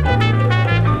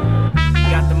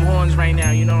 Got them horns right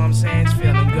now, you know what I'm saying? It's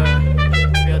feeling good.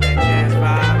 Feel that jazz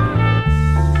vibe.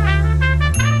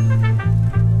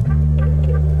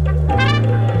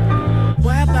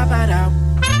 Wa-ba-ba-da.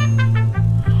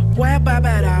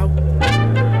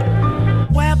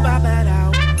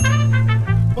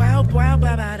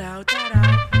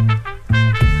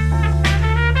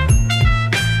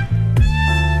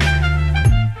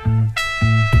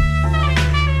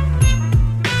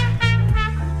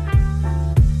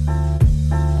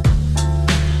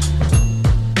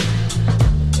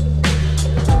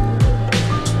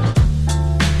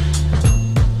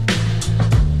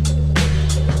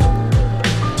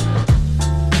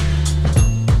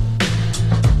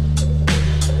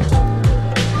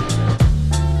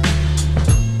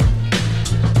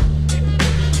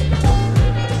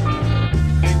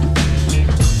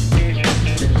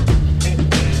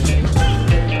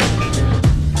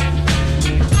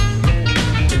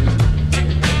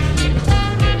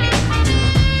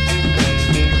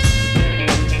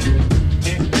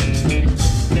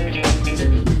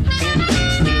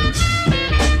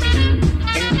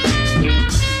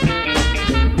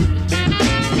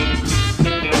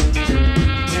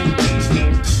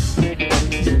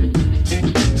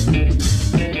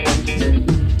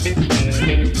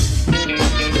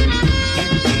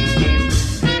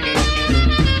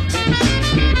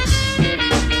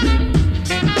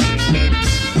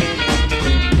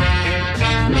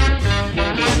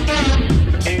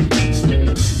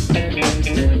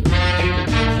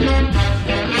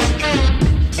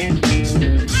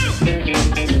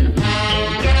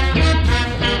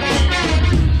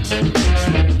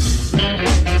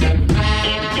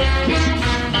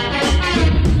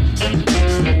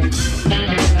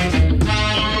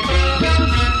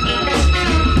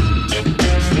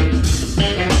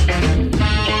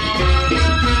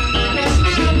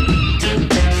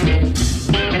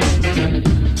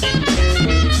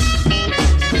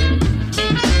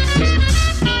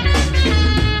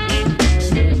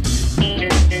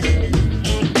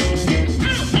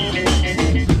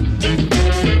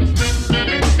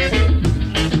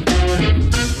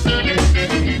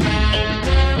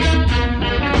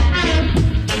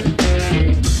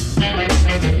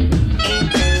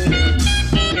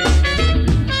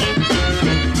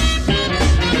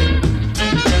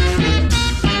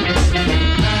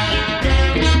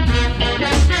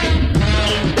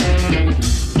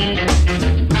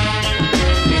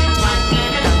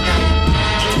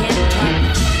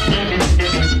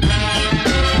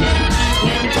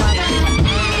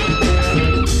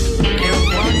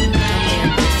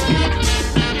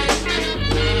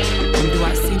 On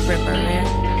doit s'y préparer.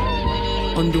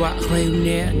 On doit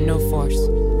réunir nos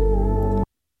forces.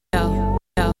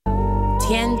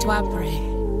 Tiens-toi prêt.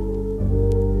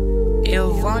 Ils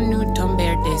vont nous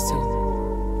tomber dessous.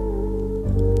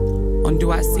 On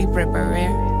doit s'y préparer.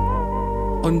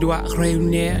 On doit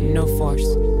réunir nos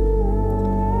forces.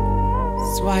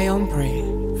 Soyons prêts.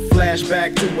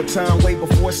 Flashback to a time way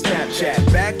before Snapchat.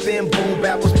 Back then, boom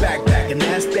bap was backpack, and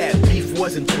that's that. Beef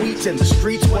wasn't tweets and the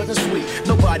streets wasn't sweet.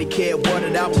 Nobody cared what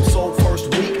an album sold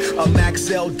first week. A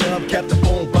Maxell dub kept the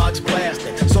boombox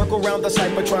blasting. Circle around the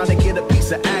cypher trying to get a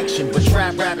piece of action, but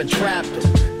trap rapping trapped him.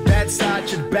 That side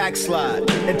should backslide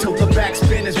until the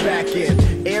backspin is back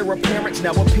in. Heir appearance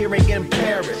now appearing in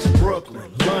Paris, Brooklyn,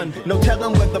 London. No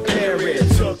telling where the pair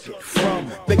is. Took it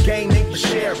from the game ain't for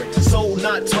sharing. Sold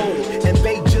not told, and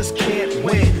they just can't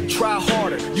win. Try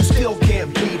harder, you still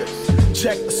can't beat us.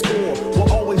 Check the score,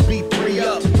 we'll always be 3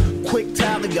 up. Quick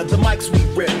tally of the mics we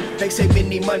rip. They say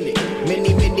mini money,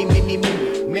 mini.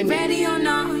 Ready or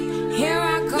not, here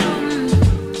I come.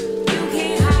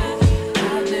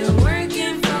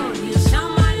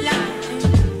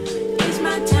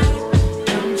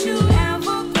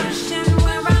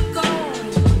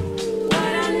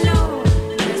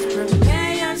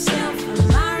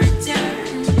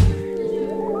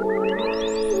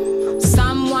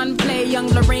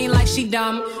 Lorraine like she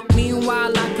dumb.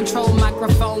 Meanwhile, I control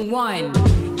microphone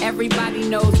 1. Everybody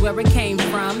knows where it came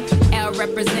from. L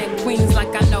represent Queens like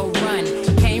I know run.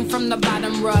 Came from the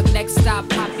bottom rug, next stop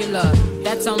popular.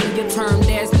 That's only a term,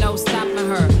 there's no stopping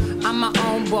her. I'm my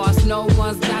own boss, no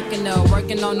one's knocking her.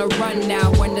 Working on the run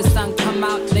now, when the sun come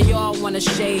out, they all wanna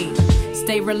shade.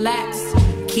 Stay relaxed,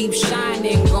 keep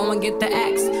shining, go and get the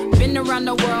axe. Been around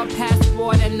the world,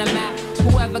 passport and the map.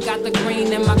 Whoever got the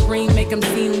green in my green, make them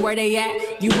see where they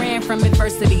at. You ran from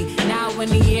adversity, now in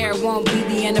the air won't be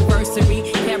the anniversary.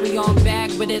 Carry on back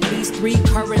with at least 3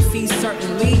 currencies,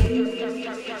 certainly.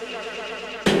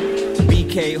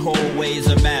 BK hallways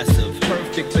are massive,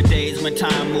 perfect for days when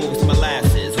time moves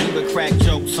molasses. We would crack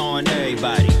jokes on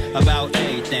everybody, about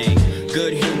anything.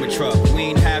 Good humor truck, we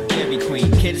ain't have Dairy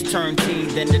Queen. Kids turned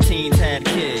teens, then the teens had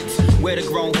kids. We're the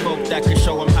grown folk that can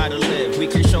show them how to live. We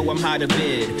can show them how to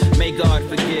bid. May God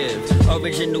forgive.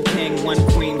 Original king, one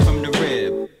queen from the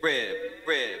rib.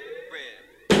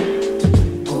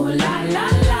 Oh la la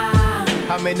la.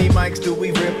 How many mics do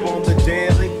we rip on the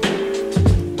daily?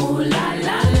 Oh la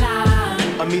la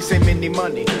la. Me say mini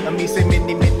money. Me say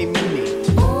mini.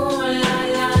 Oh la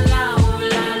la la. Oh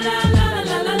la la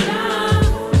la la la.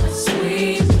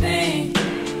 Sweet thing.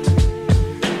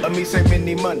 Me say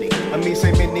mini money. Me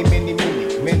say mini.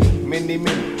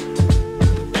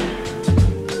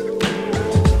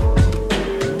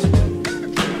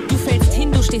 Du fällst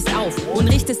hin, du stehst auf und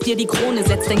richtest dir die Krone,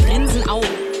 setzt dein Grinsen auf.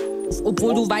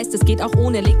 Obwohl du weißt, es geht auch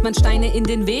ohne, legt man Steine in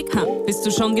den Weg. Bist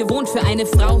du schon gewohnt, für eine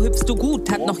Frau hüpfst du gut,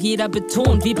 hat noch jeder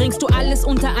betont. Wie bringst du alles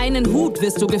unter einen Hut,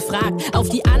 wirst du gefragt. Auf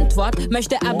die Antwort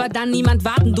möchte aber dann niemand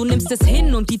warten. Du nimmst es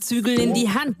hin und die Zügel in die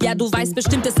Hand. Ja, du weißt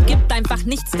bestimmt, es gibt einfach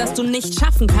nichts, das du nicht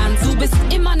schaffen kannst. Du bist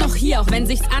immer noch hier, auch wenn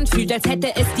sich's anfühlt, als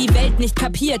hätte es die Welt nicht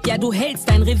kapiert. Ja, du hältst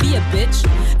dein Revier, Bitch.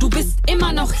 Du bist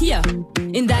immer noch hier,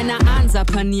 in deiner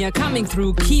Ansa-Panier. Coming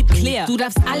through, keep clear. Du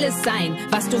darfst alles sein,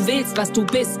 was du willst, was du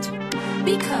bist.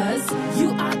 Because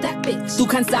you are that bitch. Du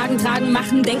kannst sagen, tragen,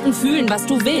 machen, denken, fühlen, was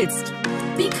du willst.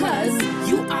 Because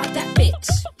you are that bitch.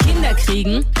 Kinder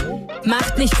kriegen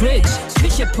macht nicht rich.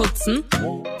 Küche putzen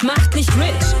macht nicht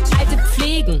rich. Alte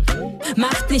pflegen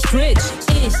macht nicht rich.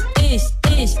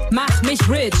 Ich mach mich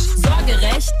rich.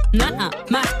 Sorgerecht,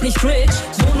 macht nicht rich.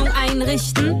 Wohnung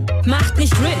einrichten macht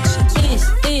nicht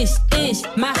rich. Ich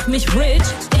mach mich rich.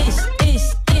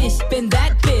 Ich bin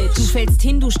that bitch. Du fällst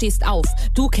hin, du stehst auf.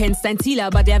 Du kennst dein Ziel,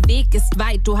 aber der Weg ist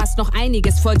weit. Du hast noch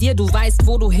einiges vor dir, du weißt,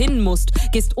 wo du hin musst.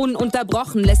 Gehst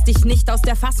ununterbrochen, lässt dich nicht aus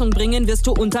der Fassung bringen, wirst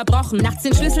du unterbrochen. Nachts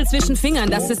den Schlüssel zwischen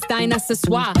Fingern, das ist dein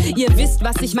Accessoire. Ihr wisst,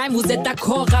 was ich mein, vous êtes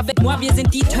d'accord avec moi. Wir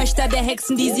sind die Töchter der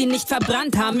Hexen, die sie nicht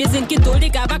verbrannt haben. Wir sind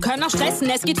geduldig, aber können auch stressen,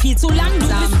 es geht viel zu langsam.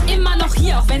 Du bist immer noch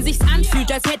hier, auch wenn sich's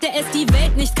anfühlt, als hätte es die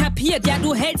Welt nicht kapiert. Ja,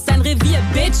 du hältst dein Revier,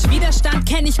 Bitch. Widerstand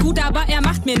kenn ich gut, aber er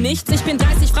macht mir nichts. Ich bin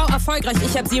 30, Frau erfolgreich,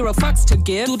 ich hab 0 fucks to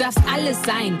give. Du darfst alles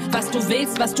sein, was du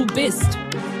willst, was du bist.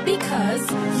 Because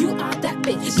you are that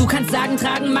bitch. Du kannst sagen,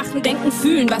 tragen, machen, denken,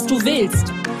 fühlen, was du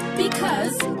willst.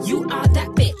 Because you are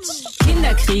that bitch.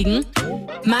 Kinder kriegen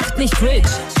macht nicht rich.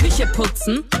 Küche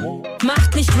putzen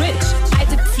macht nicht rich.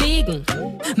 Alte pflegen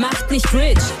macht nicht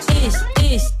rich.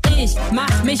 Ich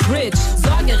mach mich rich.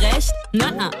 Sorgerecht,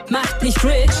 macht nicht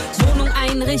rich. Wohnung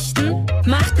einrichten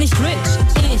macht nicht rich.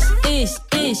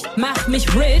 Ich mach mich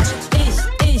rich.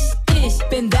 Ich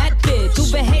bin that bitch. Du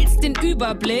behältst den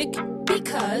Überblick,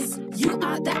 because you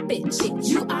are that bitch.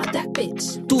 You are that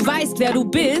bitch. Du weißt, wer du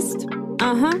bist,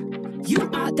 aha. You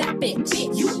are that bitch.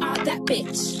 You are that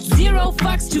bitch. Zero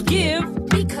fucks to give,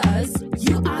 because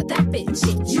you are that bitch.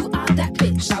 You are that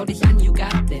bitch. Schau dich an, you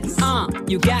got this.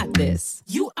 You got this.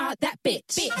 You are that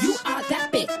bitch. You are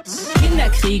that bitch. Kinder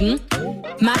kriegen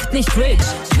macht nicht rich.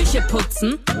 Küche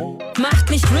putzen macht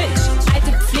nicht rich.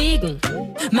 Alte pflegen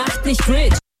macht nicht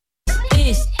rich.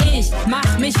 Ich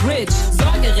mach mich rich.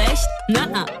 Sorgerecht,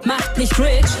 macht nicht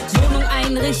rich. Wohnung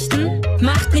einrichten,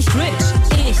 macht nicht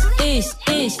rich.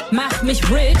 Ich mach mich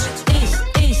rich.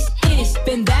 Ich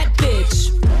bin that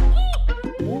bitch.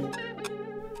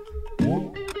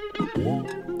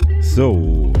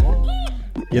 So,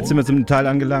 jetzt sind wir zum Teil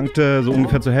angelangt, so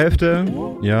ungefähr zur Hälfte.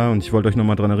 Ja, und ich wollte euch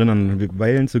nochmal daran erinnern,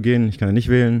 wählen zu gehen. Ich kann ja nicht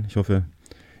wählen. Ich hoffe,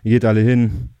 ihr geht alle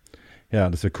hin. Ja,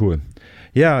 das wäre cool.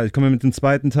 Ja, ich komme mit dem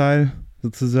zweiten Teil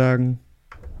sozusagen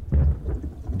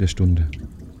der Stunde.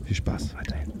 Viel Spaß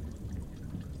weiterhin.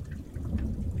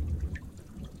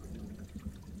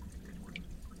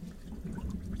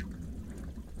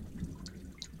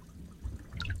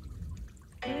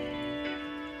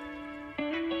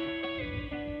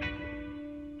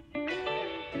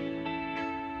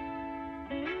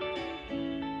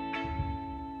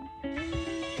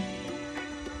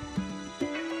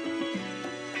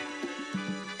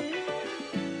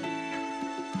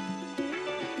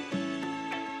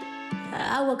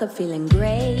 I woke up feeling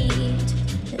great.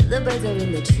 The birds are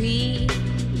in the trees.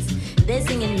 They're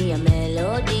singing me a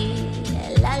melody.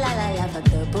 La la la la, fuck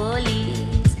the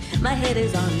police. My head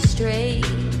is on straight.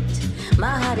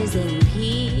 My heart is in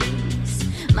peace.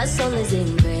 My soul is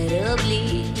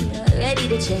incredibly ready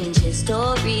to change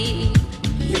history.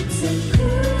 It's a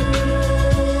good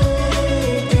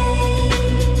day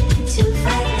to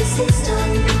fight the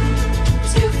system.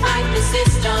 To fight the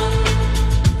system.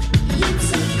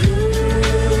 It's a good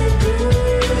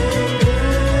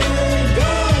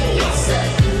day. It's a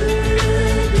good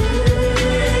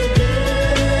day.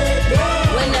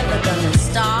 We're never gonna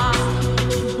stop.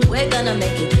 We're gonna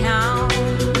make it count.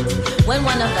 When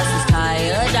one of us is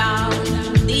tired out,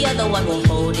 the other one will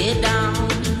hold it down.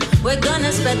 We're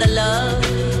gonna spread the love.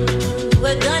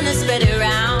 We're gonna spread it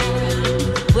around.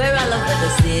 We're all over the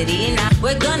city now.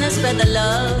 We're gonna spread the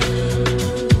love.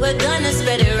 We're gonna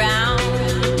spread it around.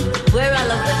 We're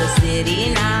all over the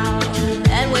city now,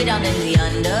 and way down in the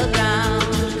underground.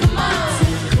 Come on. It's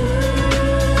a good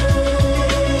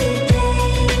day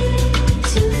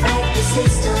to fight the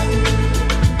system.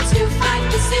 To fight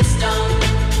the system.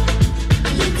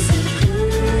 It's a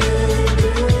good day.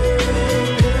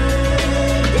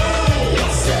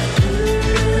 It's a good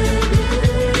day.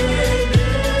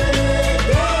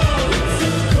 It's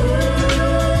a good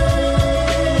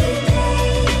day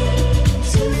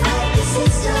to fight the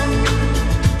system.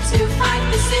 To fight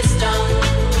the system.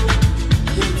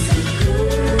 It's a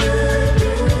good day.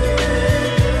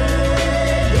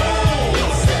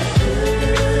 It's a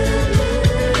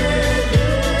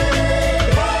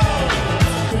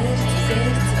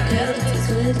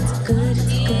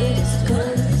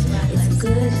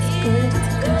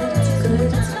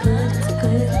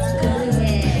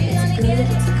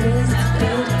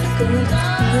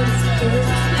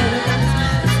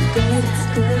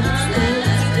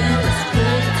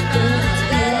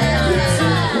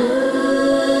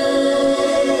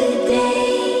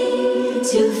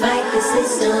to fight the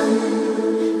system.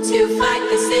 To fight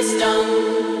the system.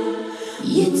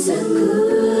 It's a good day. It's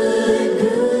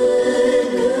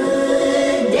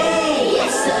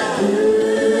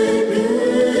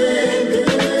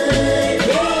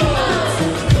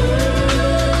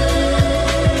a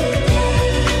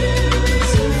good day.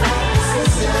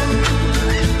 To fight the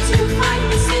system.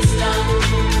 To fight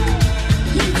the system.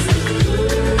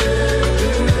 It's a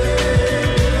good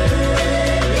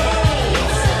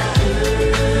day.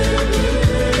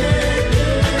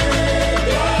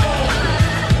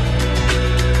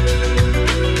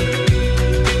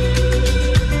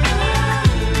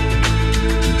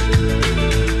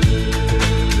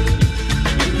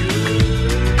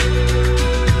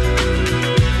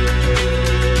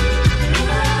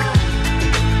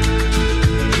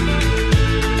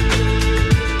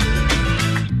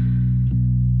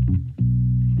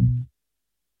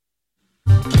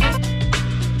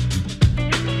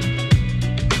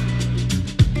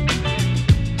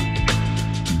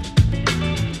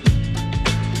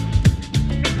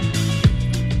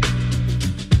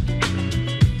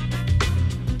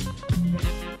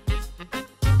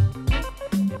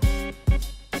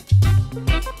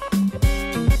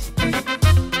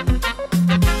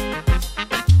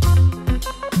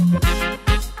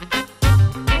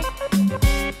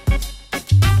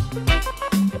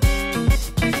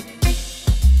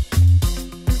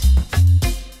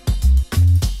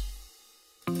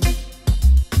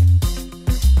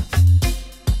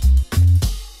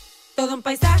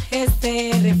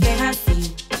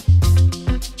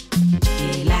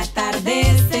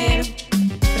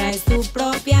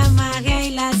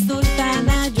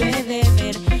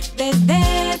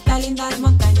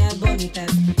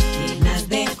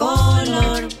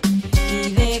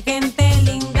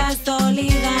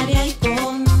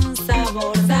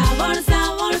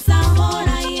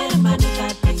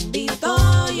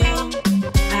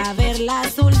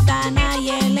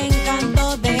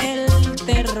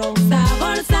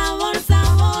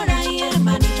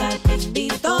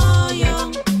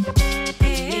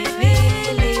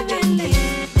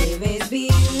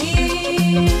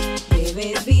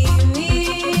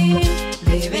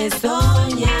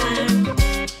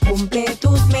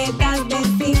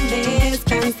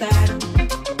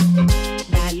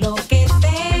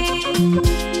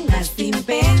 venga sin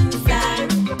pensar,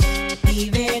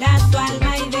 libera tu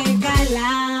alma y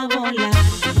déjala volar.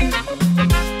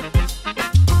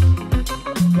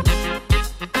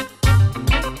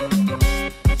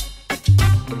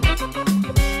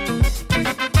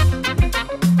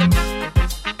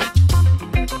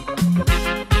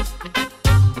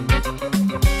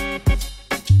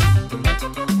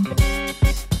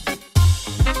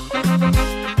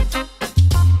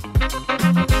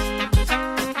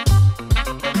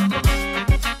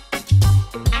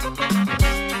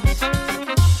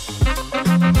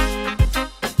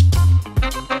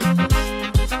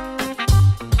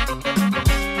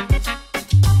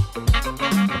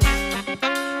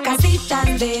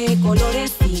 Casitas de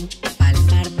colores sí, pa'l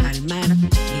mar,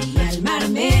 y al mar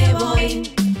me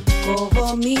voy.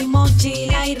 Cojo mi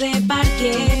mochila y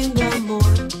repartiendo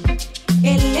amor.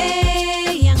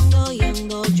 Y ando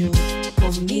yo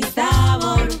con mi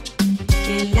sabor.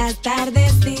 En las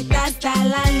tardecitas a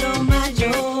la loma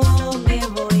yo me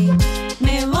voy.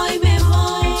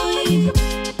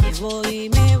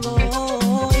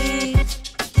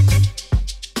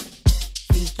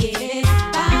 Si quieres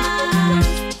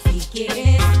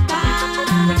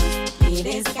paz,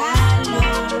 quieres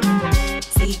calor,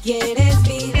 si quieres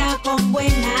vida con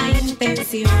buena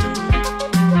intención,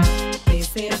 de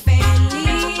ser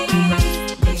feliz,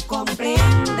 de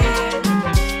comprender,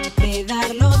 de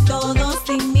darlo todo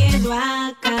sin miedo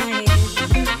a caer.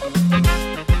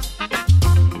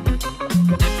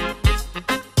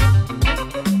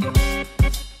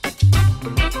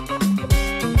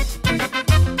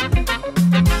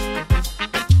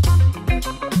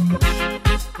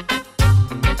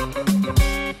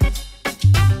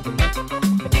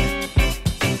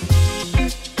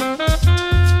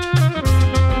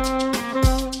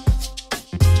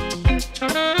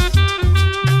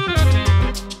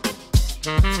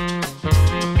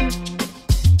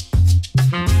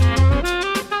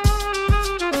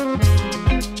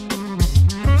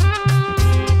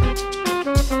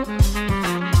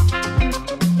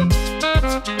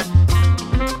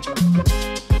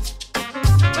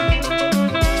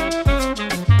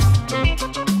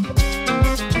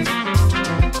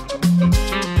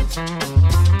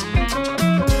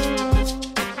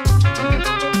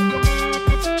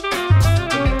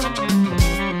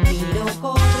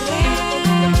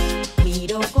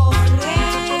 Miro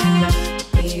correr,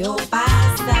 veo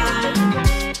pasar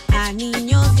a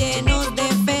niños llenos de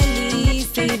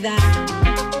felicidad.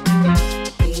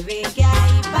 Se ve que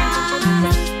hay paz,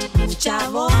 mucha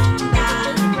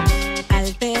bondad,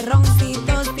 al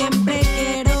terroncito siempre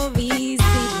quiero visitar.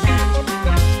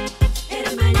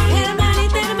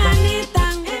 Hermanita,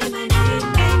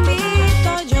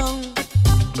 invito yo.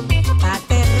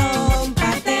 Paterrón,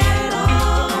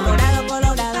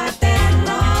 colorado,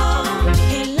 terrón,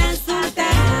 en la azul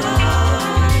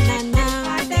terrón,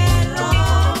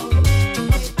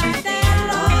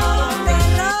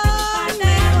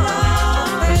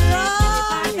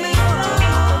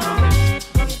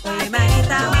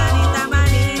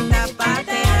 manita,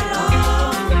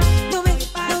 paterrón, tú ves,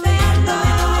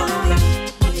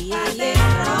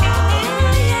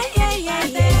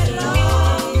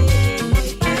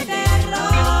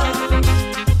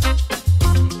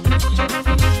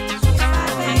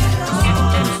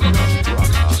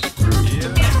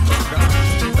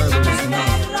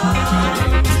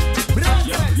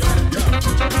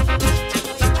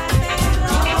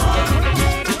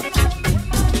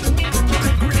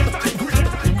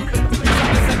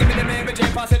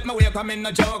 I'm in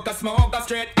no joke, I smoke a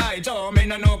straight eye Joe, me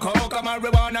no coke, I'm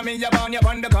marijuana, me a burn you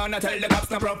on the corner, tell the cops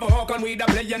no provoke, and we da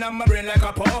playing on my brain like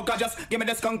a poker, just give me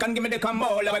the skunk and give me the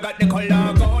combo, I got the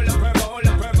color, gold, just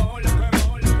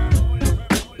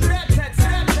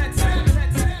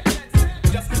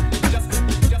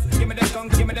give me the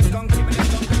skunk, give me the skunk, give me the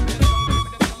skunk.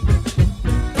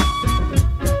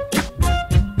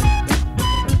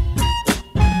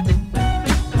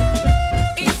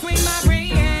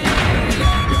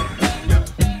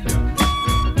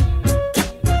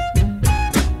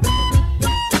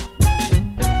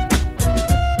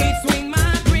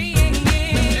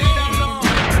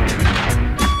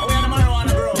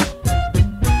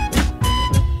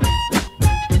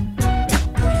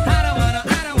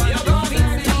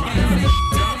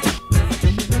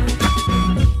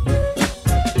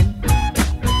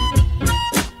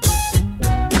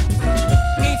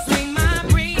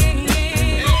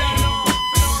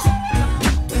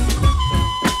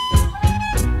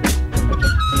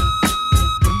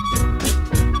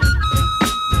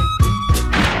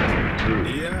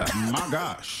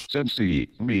 Sensei,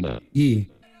 Mina. Yeah.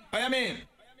 I mean,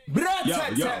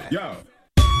 yo.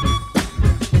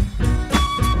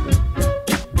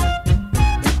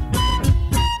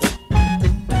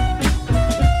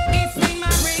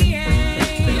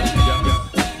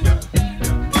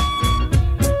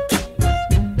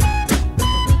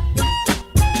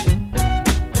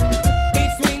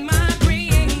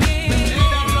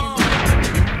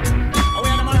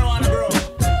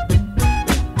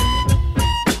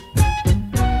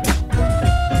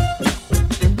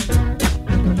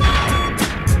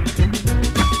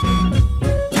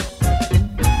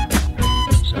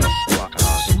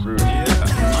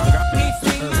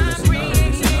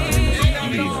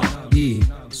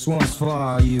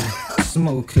 all you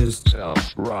smokers.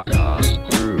 Rock on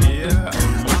groove. Yeah,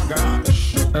 my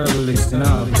gosh. Herbalist and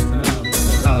all.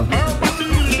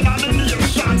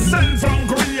 Send from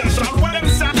creation. When them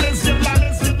sadness, you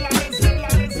ladness.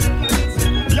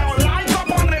 Yo, light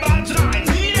up on the bad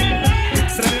tonight.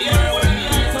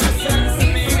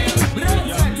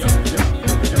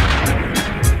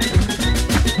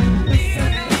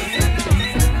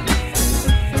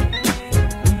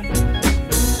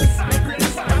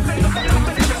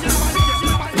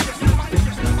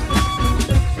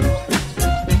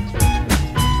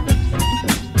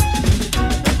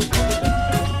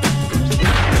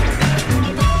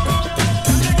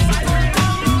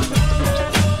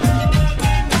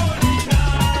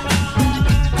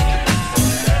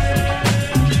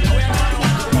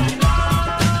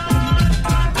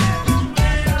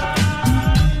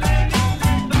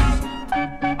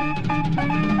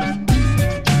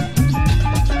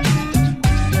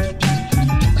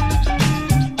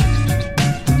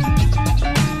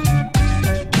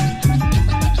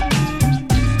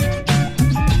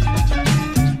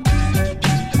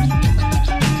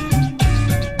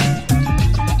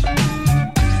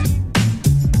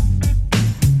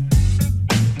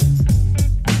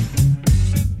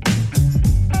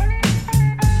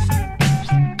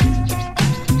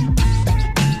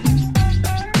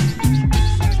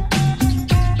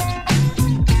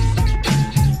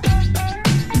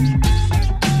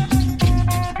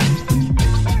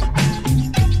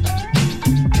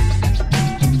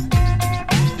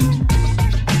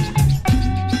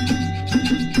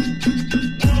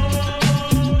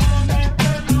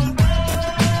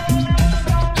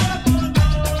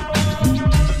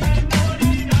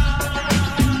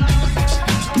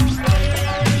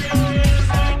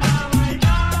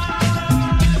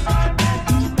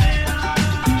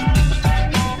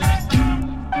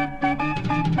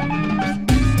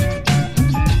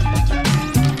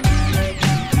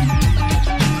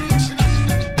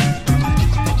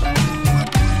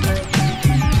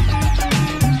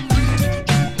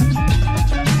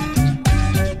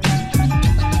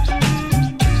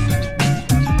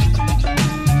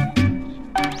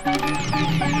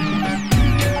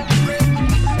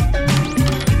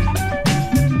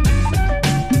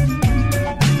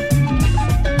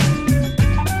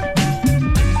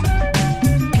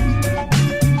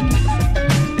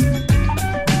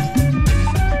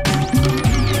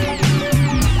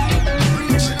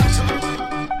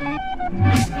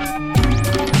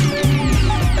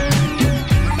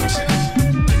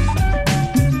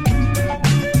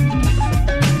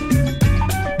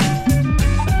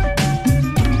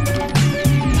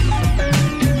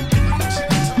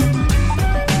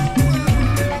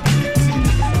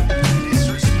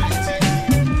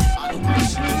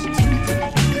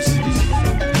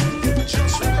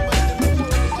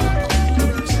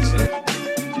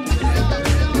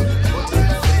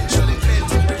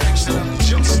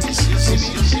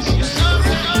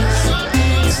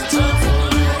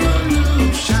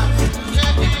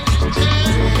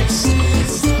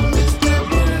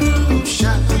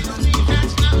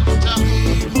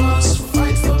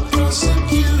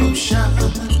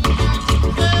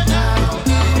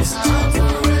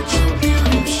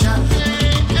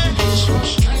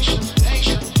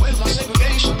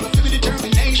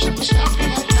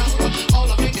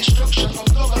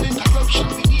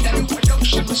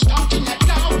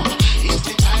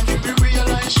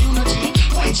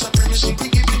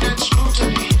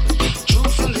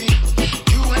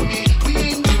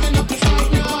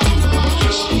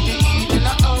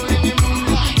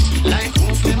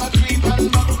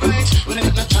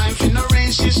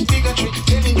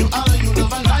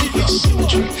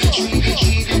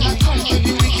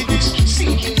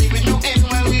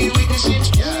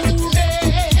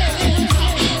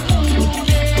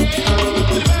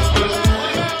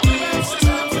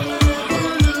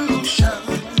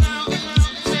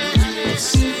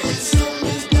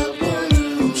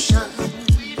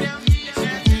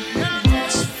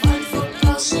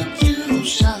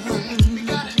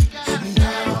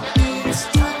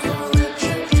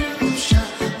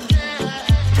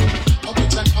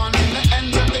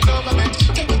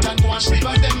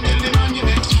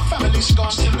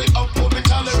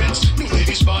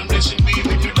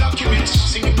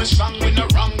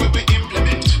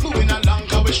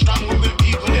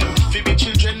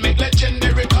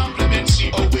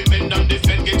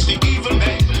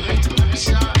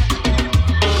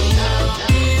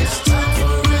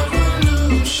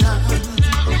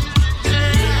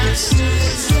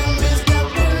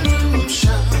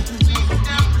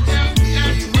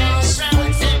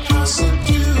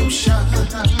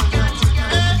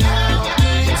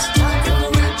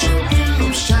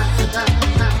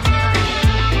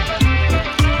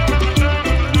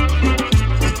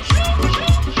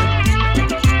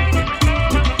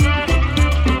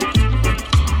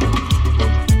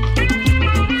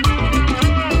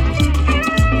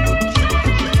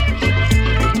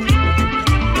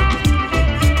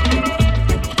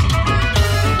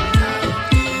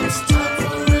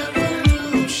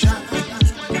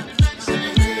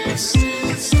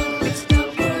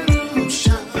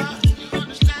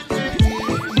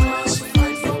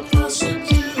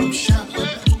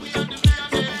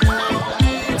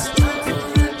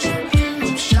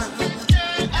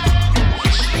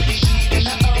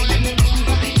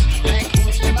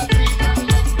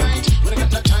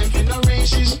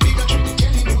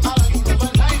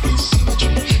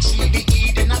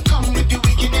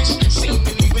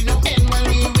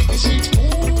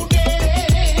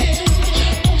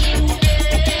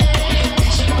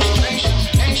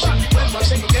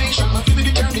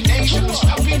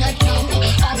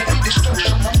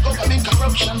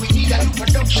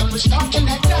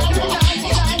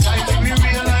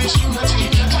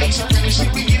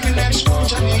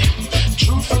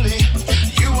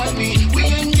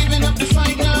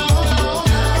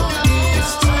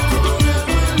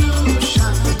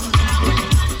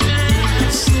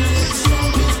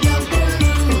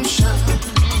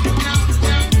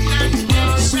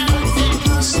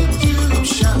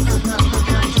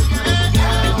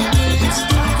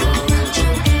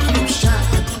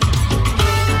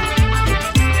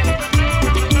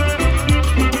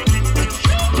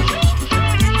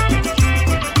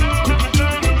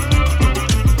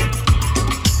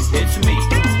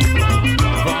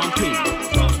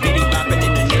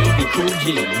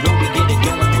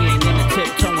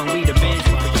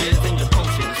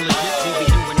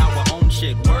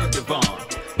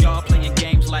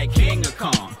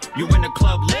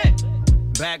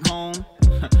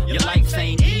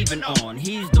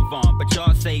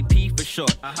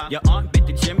 Your aunt bit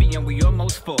the Jimmy and we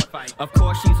almost fought. Of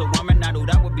course she's a woman, I knew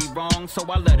that would be wrong, so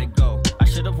I let it go. I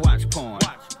should have watched porn.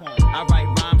 I write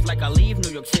rhymes like I leave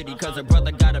New York City, cause a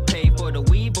brother gotta pay for the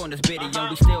weave on this bitty. And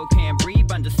we still can't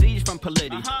breathe under siege from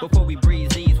Polity. Before we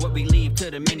breathe these, what we leave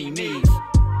to the mini-me's.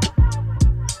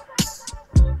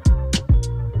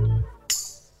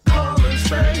 Calling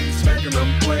spades, making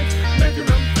them quick, making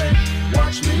them thick.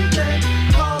 Watch me take.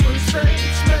 Calling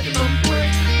spades, making them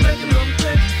quick, making them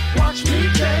thick. Watch me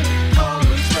take.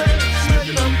 Calling spades,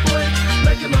 making them quick,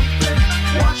 making them thick.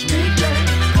 Watch me take.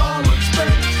 Calling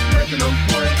spades, making them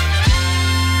quick.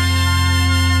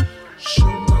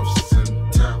 Show love's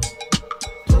in town.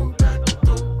 Throw back,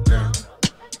 throw down.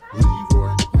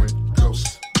 Leroy went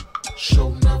ghost. Show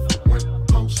love went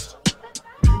post.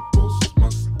 Pupils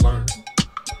must learn.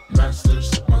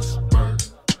 Masters must burn.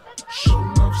 Show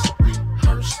love's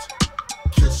rehearsed.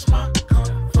 Kiss my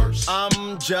converse.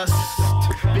 I'm just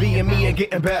being me and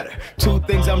getting better. Two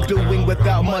things I'm doing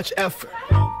without much effort.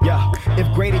 Yeah,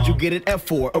 if graded, you get an F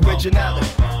for originality.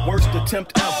 Worst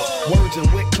attempt ever. Words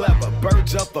and wit clever.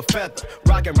 Birds up a feather.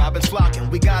 Rockin' robins flocking.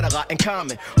 We got a lot in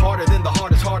common. Harder than the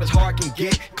hardest, hardest heart can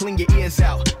get. Clean your ears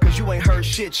out, cause you ain't heard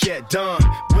shit yet. Done.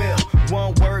 Will.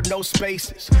 One word, no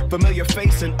spaces. Familiar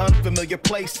face in unfamiliar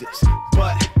places.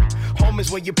 But home is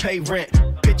where you pay rent.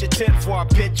 Pitch a tent before I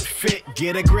pitch fit.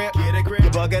 Get a grip. Get a grip.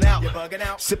 You're bugging out. You're bugging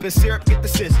out. Sipping syrup, get the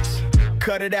scissors.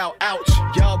 Cut it out, ouch,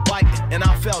 y'all biting, and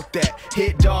I felt that.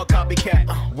 Hit dog,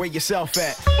 copycat, where yourself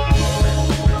at?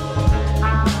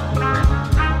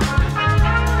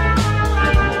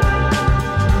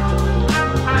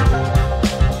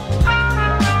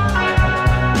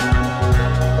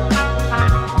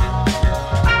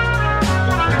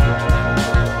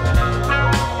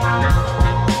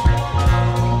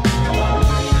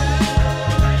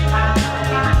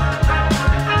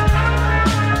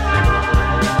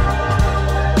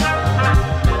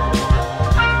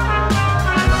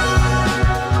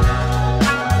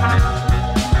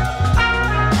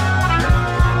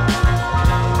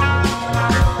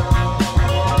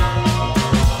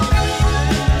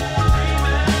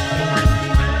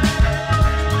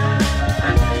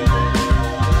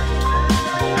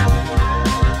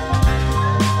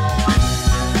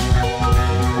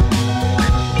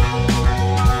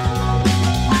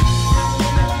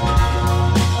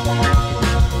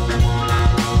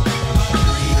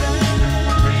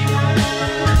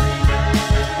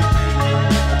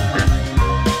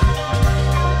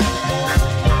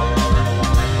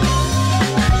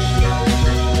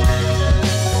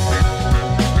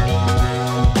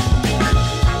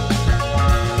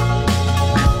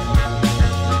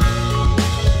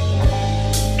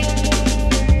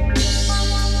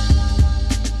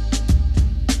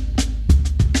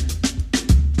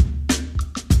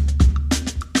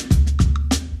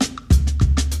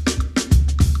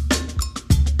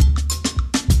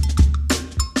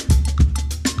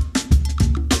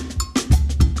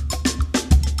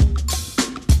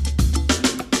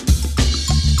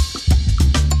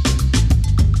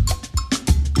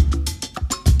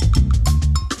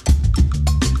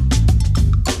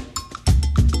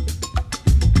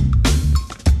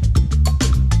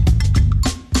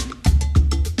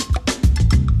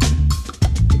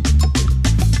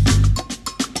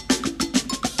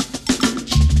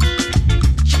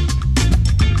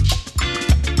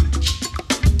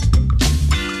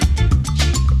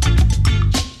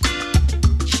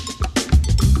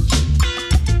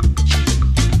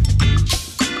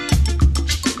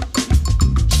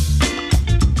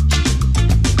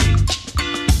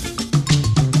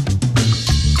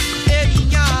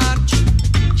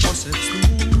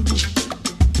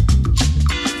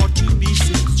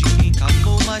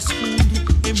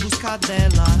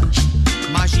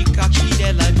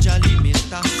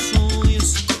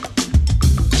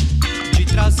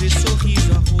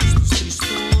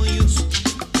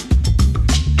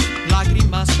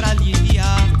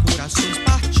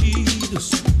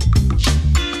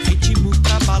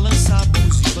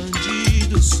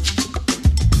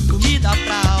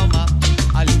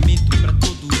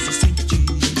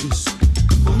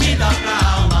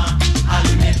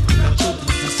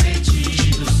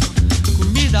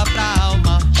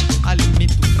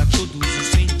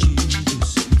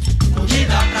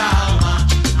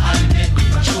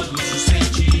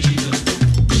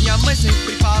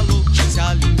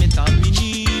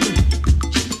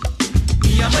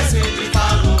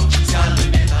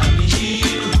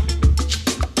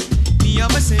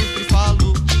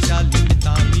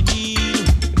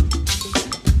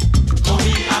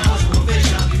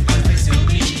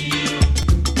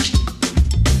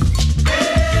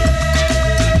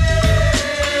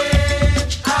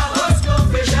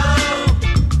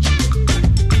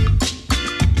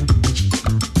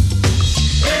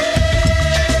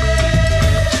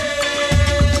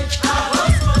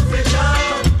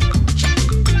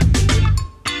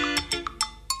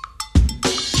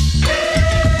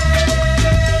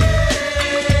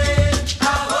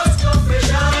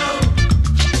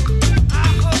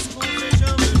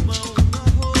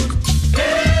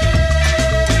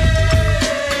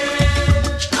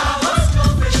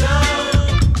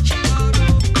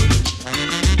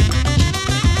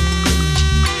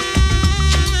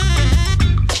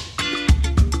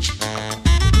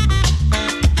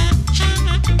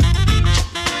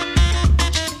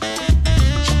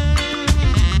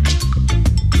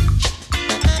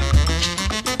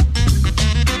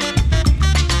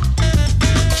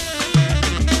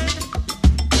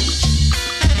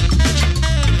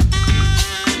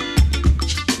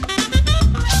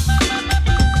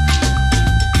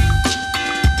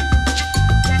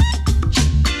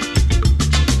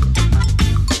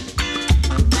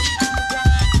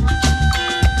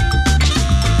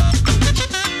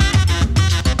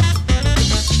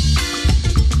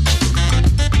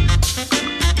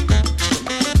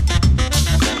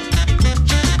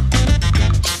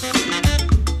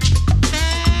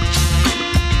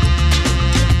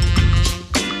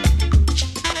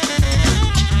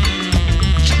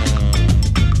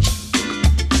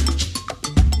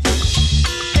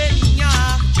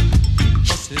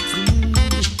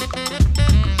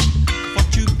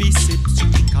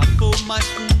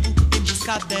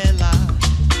 cadela,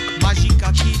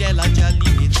 mágica quirela de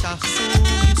alimentar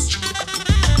sonhos,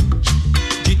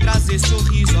 de trazer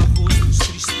sorriso a rostos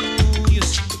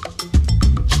tristonhos,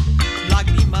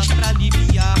 lágrimas pra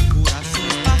aliviar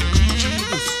corações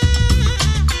partidos,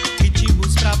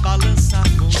 ritmos pra balançar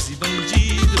bons e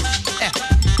bandidos. É,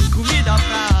 comida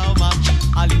pra alma,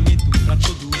 alimento pra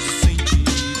todos os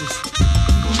sentidos.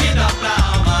 Comida pra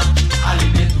alma,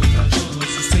 alimento pra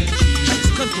todos os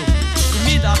sentidos. Cantou.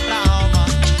 Comida pra alma,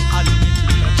 alimento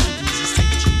pra todos os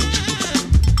sentidos.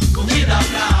 Comida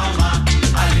pra alma,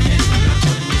 alimento pra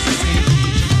todos os sentidos.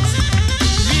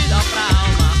 Comida pra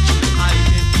alma,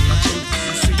 alimento pra todos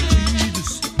os sentidos.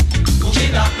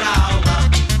 Comida pra alma,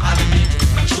 alimento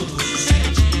pra todos os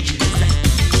sentidos.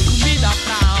 Comida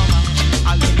pra alma,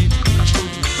 alimento pra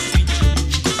todos os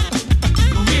sentidos.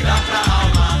 Comida pra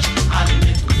alma,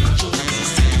 alimento pra todos os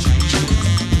sentidos.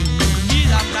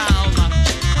 Comida pra alma,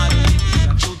 alimento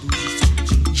pra todos os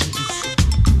sentidos.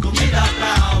 Comida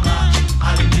pra alma,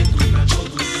 alimento pra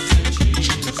todos os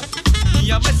sentidos.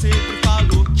 Minha mãe sempre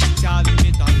falou, se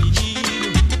alimenta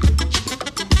menino.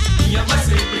 Minha mãe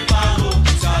sempre falou,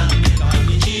 se alimenta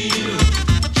menino.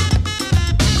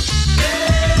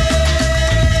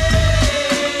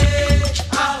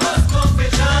 Arroz com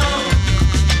feijão.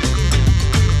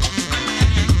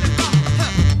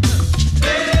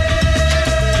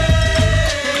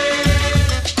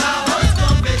 Arroz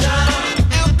com feijão.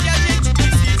 É o que a gente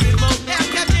precisa, irmão. É o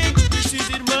que a gente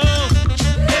precisa, irmão.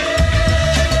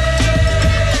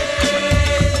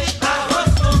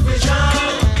 Arroz com feijão.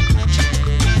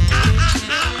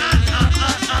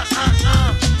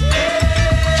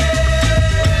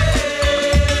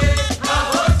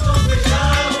 Arroz com feijão.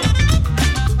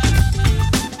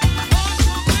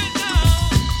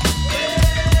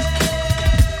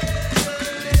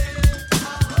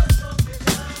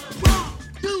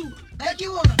 Like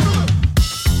you wanna.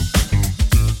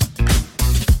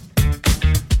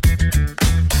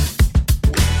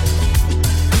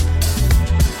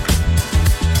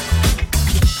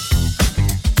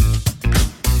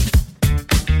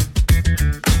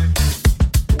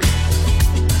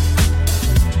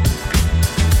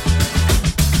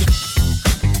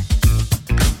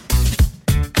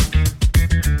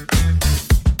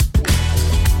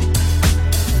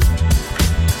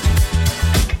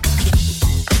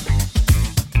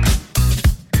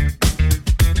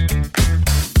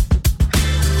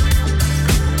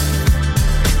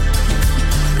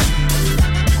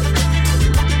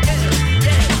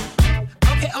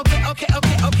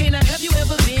 Okay. Now have you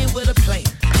ever been with a player?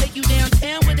 Take you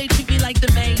downtown where they treat me like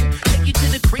the main. Take you to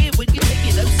the crib where you take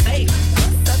it upstairs.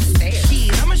 What's upstairs?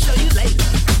 Shit, I'ma show you later.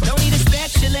 Don't need a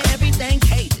spatula, everything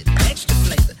catered. Extra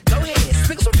flavor. Go ahead,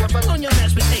 sprinkle some truffle on your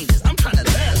mashed potatoes. I'm tryna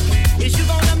love you. Is you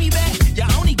gon' love me back? You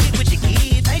only get what you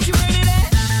give. Ain't you ready to that?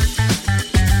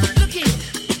 Look here,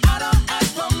 I don't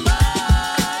ask for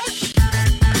much.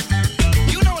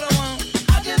 You know what I want.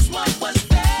 I just want what's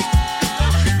fair.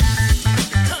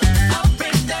 I'll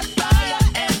bring that fire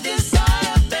and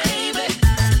desire, baby.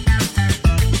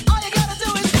 All you gotta do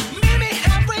is meet me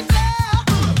halfway there.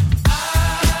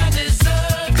 I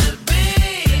deserve to be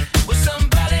with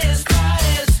somebody as fly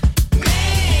as me,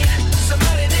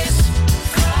 somebody this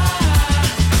fly.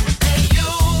 And you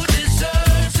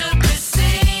deserve to be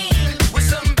seen with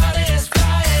somebody as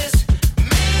fly as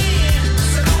me,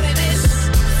 somebody this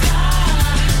fly.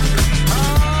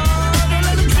 Don't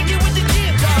let them trick you with the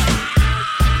gift, dog.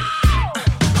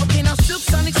 Okay, now Silk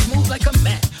Sonic smooth like a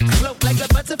mat, float like a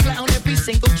butterfly on every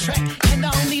single track. And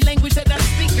the only language that I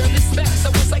speak, girl, is back. So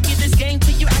once I give this game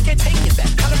to you, I can't take it back.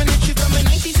 Hollering at you from a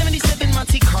 1977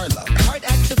 Monte Carlo. Hard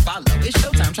act to follow. It's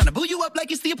showtime, trying to boo you up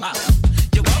like it's the Apollo.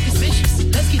 Your walk is vicious.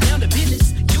 Let's get down to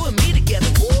business. You and me together.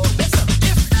 Whoa, that's something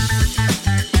different.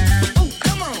 Ooh,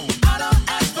 come on. I don't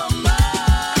ask for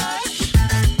much.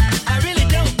 I really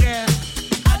don't, girl.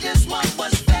 I just want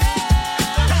what's fair.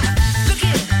 Look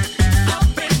here, I'll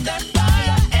bring that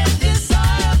fire and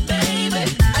desire, baby.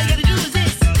 All you gotta do is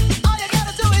this. All you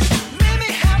gotta do is meet me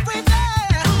halfway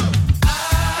there.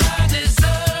 I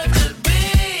deserve to be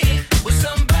with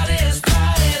somebody as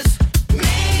fly as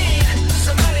me,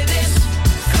 somebody this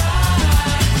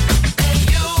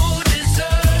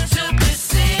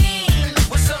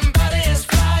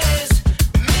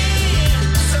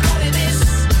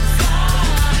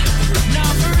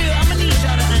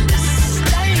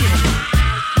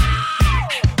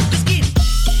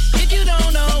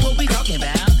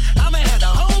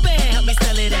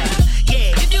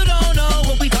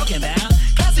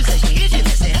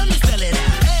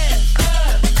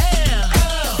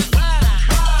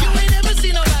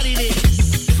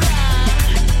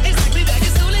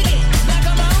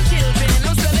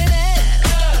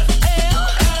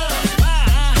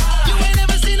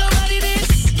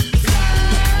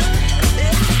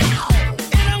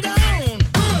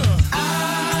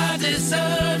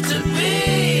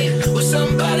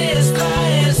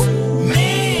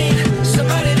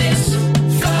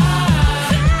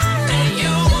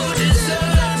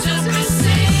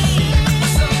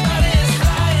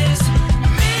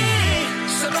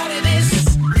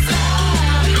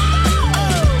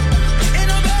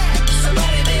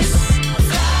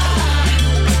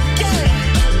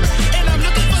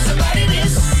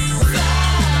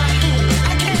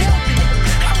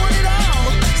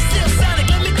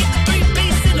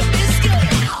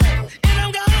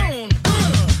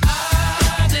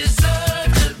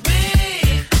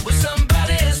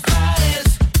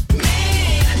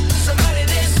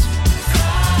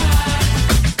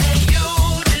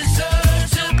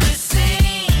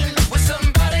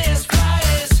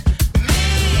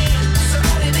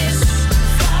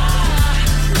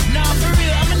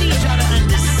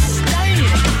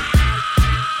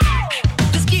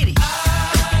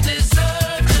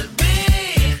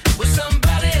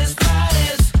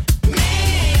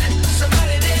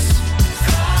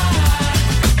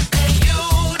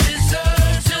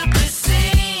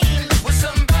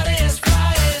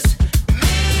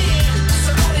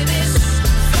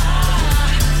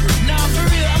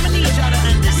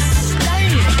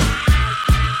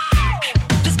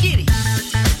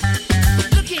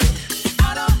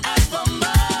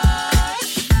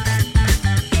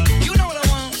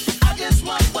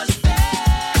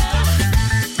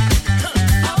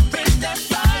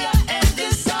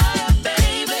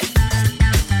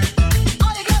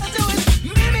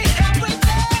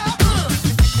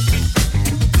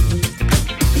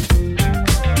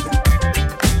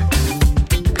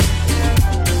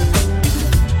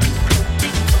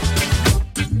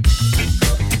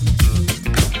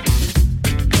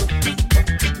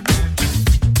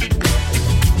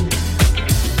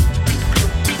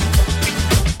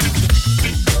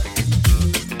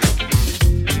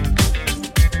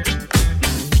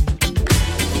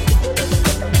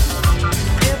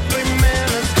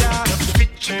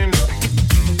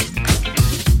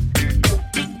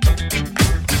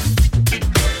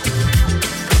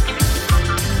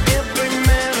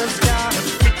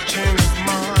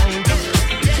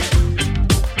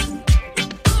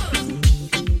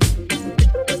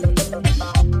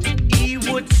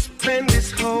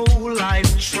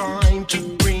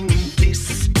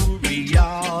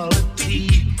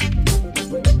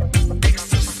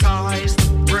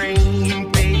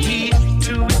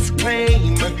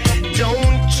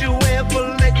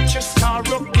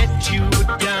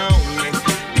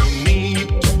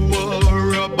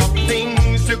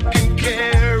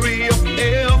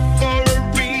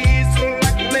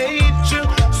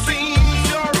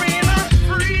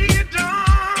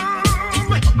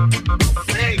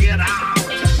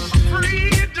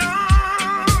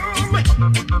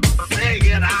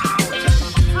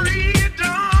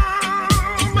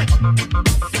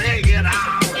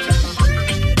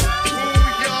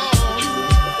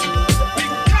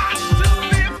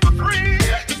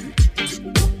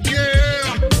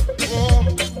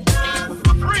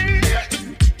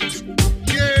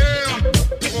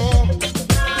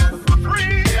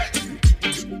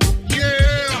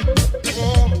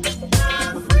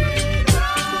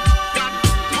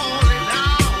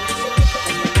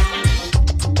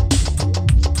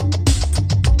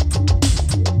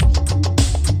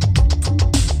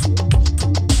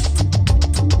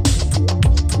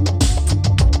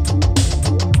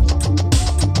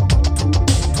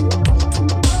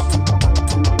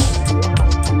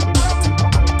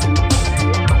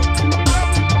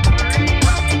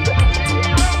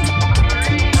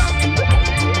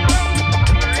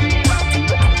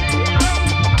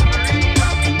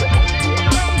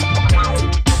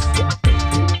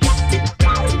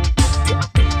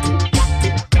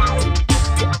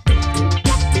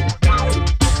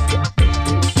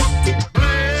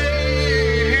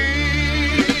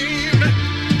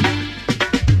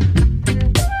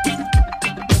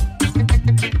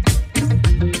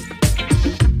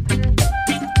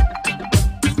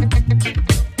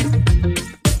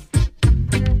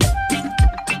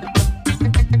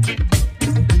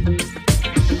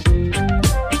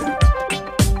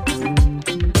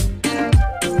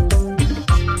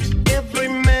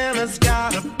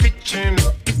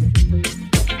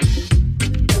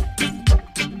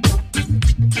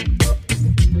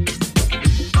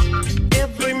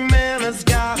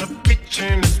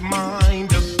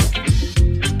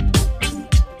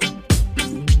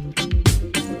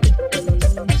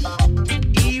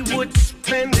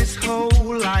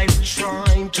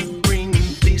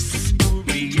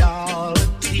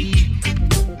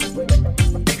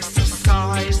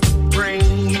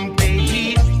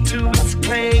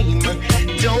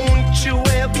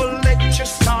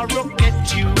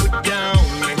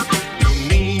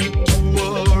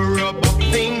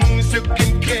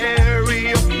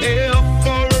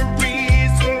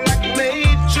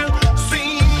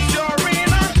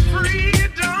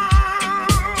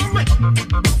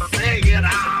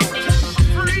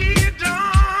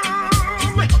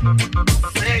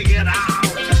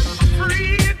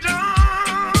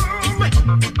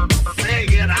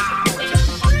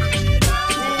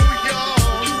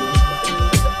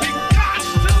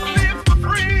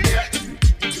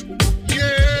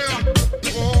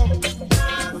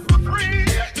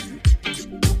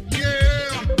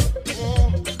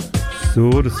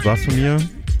So, das war's von mir.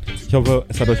 Ich hoffe,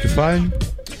 es hat euch gefallen.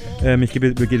 Ich gebe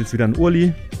jetzt wieder an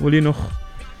Uli. Uli, noch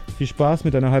viel Spaß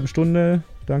mit einer halben Stunde.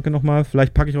 Danke nochmal.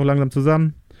 Vielleicht packe ich auch langsam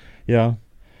zusammen. Ja,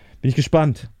 bin ich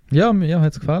gespannt. Ja, mir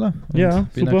hat es gefallen. Und ja,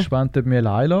 bin auch gespannt, ob du mir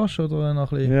allein lässt oder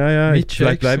noch ein bisschen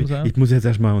vielleicht bleibe ich. Ich muss jetzt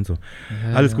erstmal und so.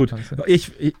 Ja, alles gut.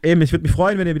 Ich würde mich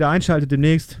freuen, wenn ihr wieder einschaltet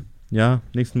demnächst. Ja,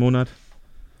 nächsten Monat.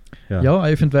 Ja,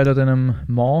 eventuell dann am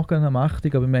Morgen, am 8.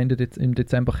 aber im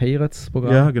Dezember kehren das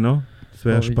Programm. Ja, genau. Das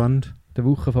wäre spannend. Die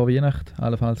Woche vor Weihnachten,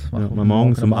 allenfalls. Machen wir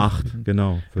morgens um 8,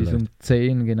 genau. Bis um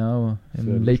 10, genau.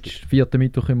 Im letzten 4.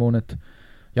 Mittwoch im Monat.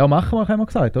 Ja, machen wir, haben wir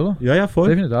gesagt, oder? Ja, voll.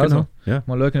 Definitiv. Also, genau. Ja.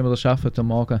 Mal schauen, ob wir das schaffen am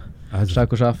Morgen.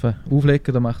 Arbeiten,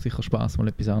 auflegen, da macht sicher Spass, mal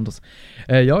etwas anderes.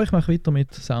 Ich mache weiter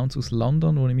mit Sounds aus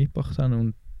London, die ich mitgebracht habe.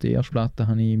 Und die erste Platte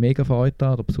habe ich mega Freude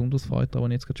an, oder besonders Freude an, die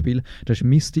ich jetzt gerade spiele. Das ist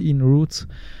Misty in Roots.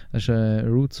 Das ist eine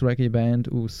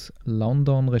Roots-Reggae-Band aus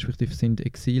London, respektive sind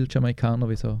Exil-Jamaikaner,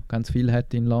 wie so ganz viel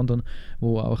hat in London, die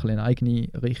auch eine eigene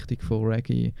Richtung von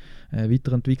Reggae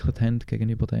weiterentwickelt haben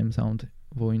gegenüber dem Sound,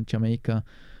 der in Jamaika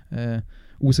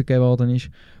rausgegeben worden ist.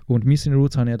 Und Misty in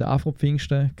Roots habe ich an der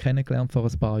Afro-Pfingsten kennengelernt vor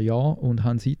ein paar Jahren und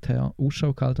habe seither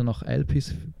Ausschau gehalten nach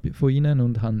LPs von ihnen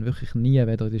und habe wirklich nie,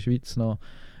 weder in der Schweiz noch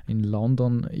in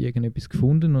London, irgendetwas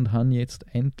gefunden und habe jetzt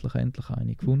endlich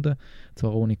eine gefunden.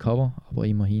 Zwar ohne Cover, aber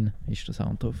immerhin ist der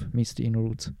Sound drauf. Misty in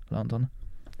Roots, London.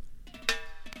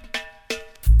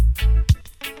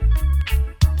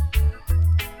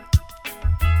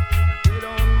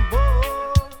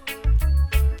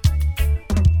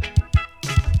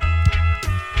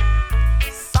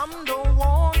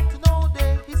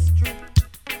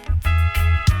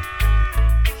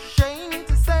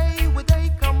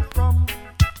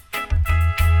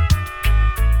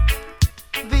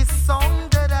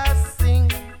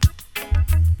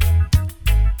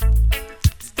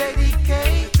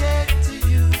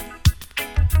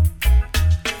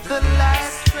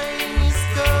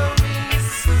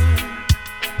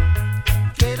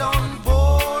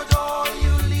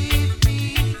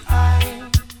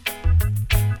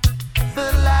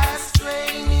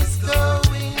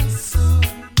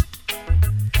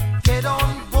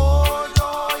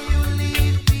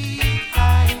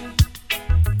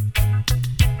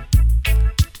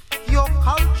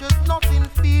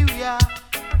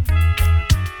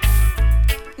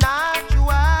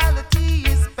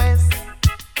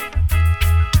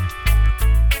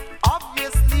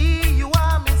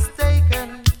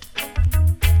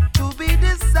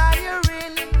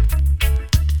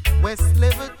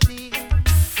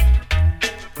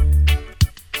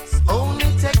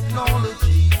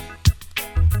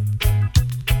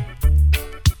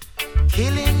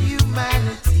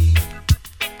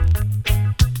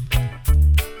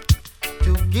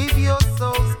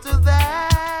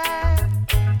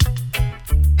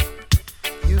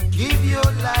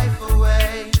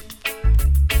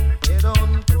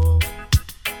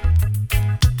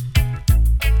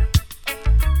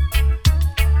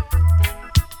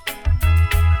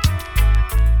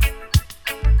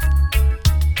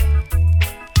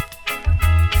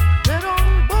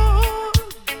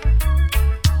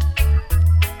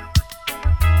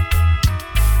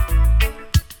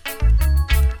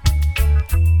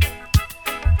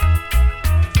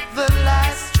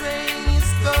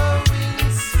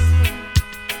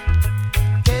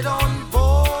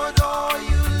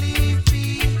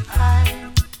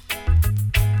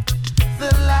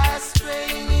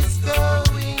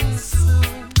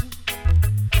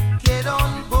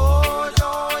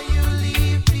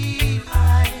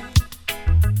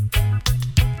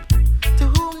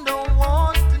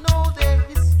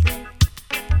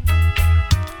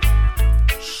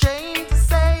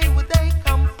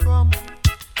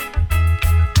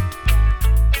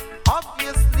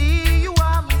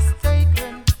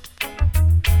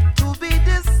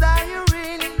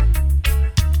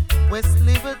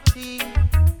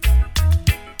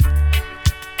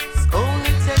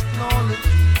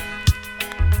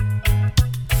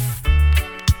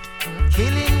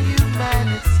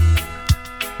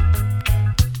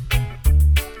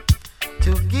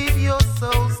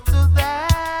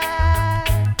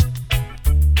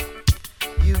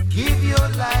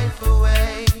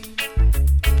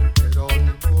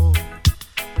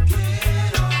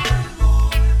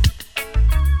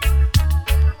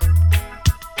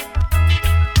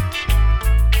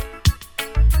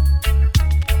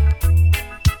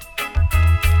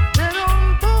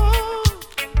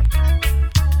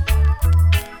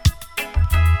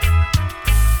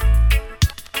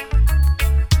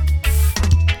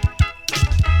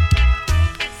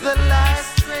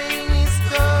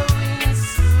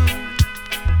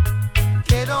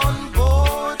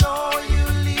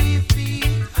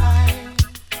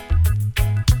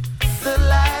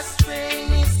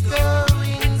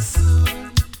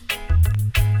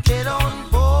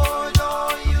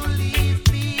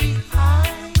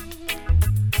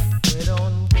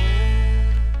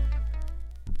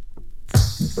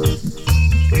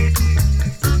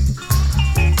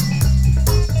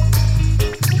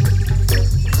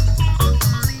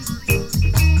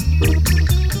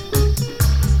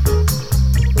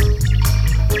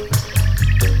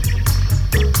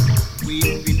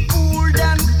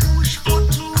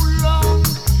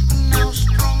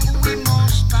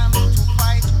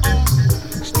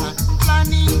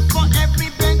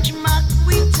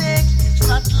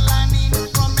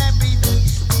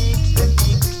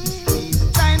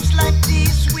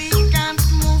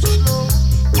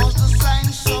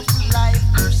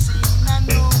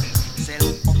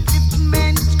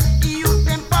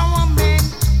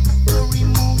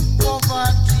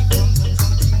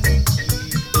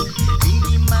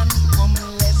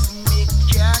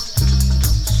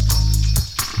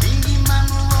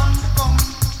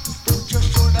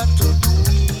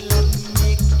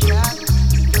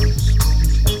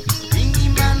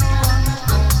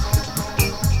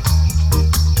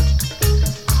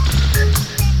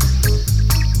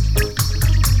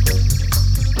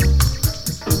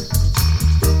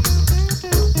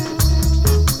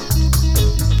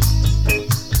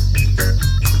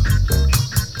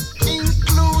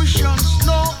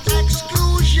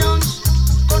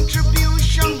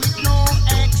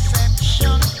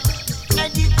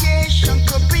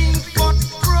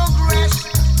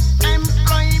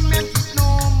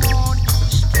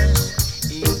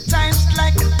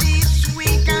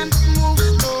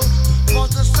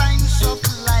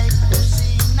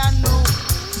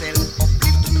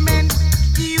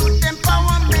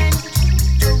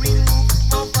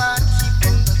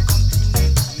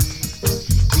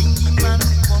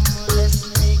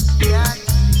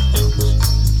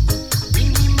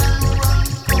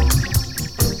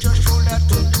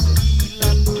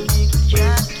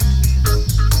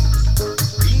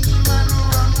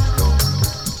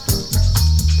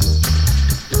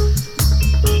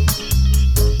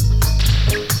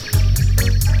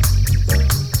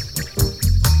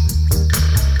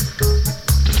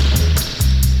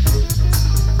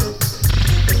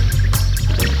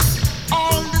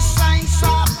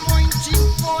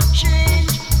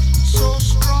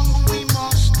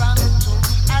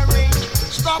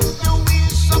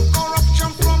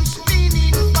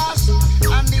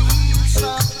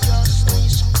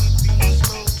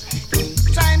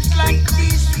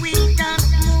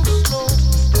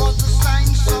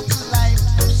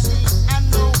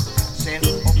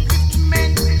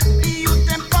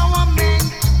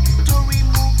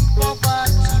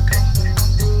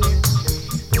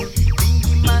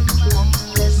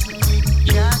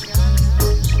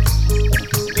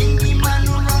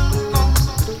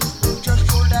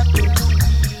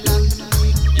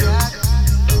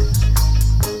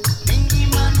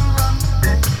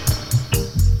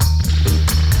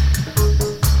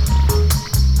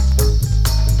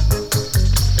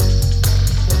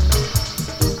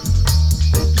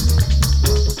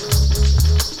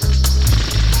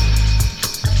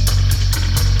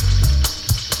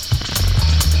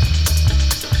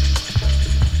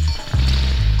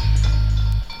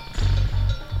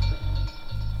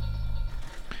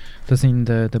 Das waren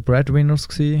The Breadwinners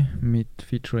mit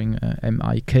featuring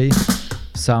MIK,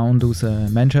 Sound aus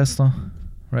Manchester,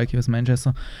 Reggae aus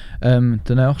Manchester. Der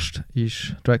nächste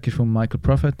Track ist von Michael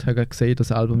Prophet. Ich habe gesehen,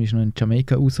 das Album ist noch in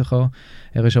Jamaika rausgekommen.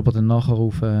 Er ist aber dann nachher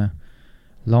auf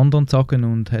London gezogen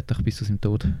und hat bis zu seinem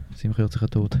kürzlichen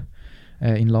Tod,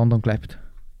 in London gelebt.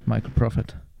 Michael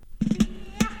Prophet.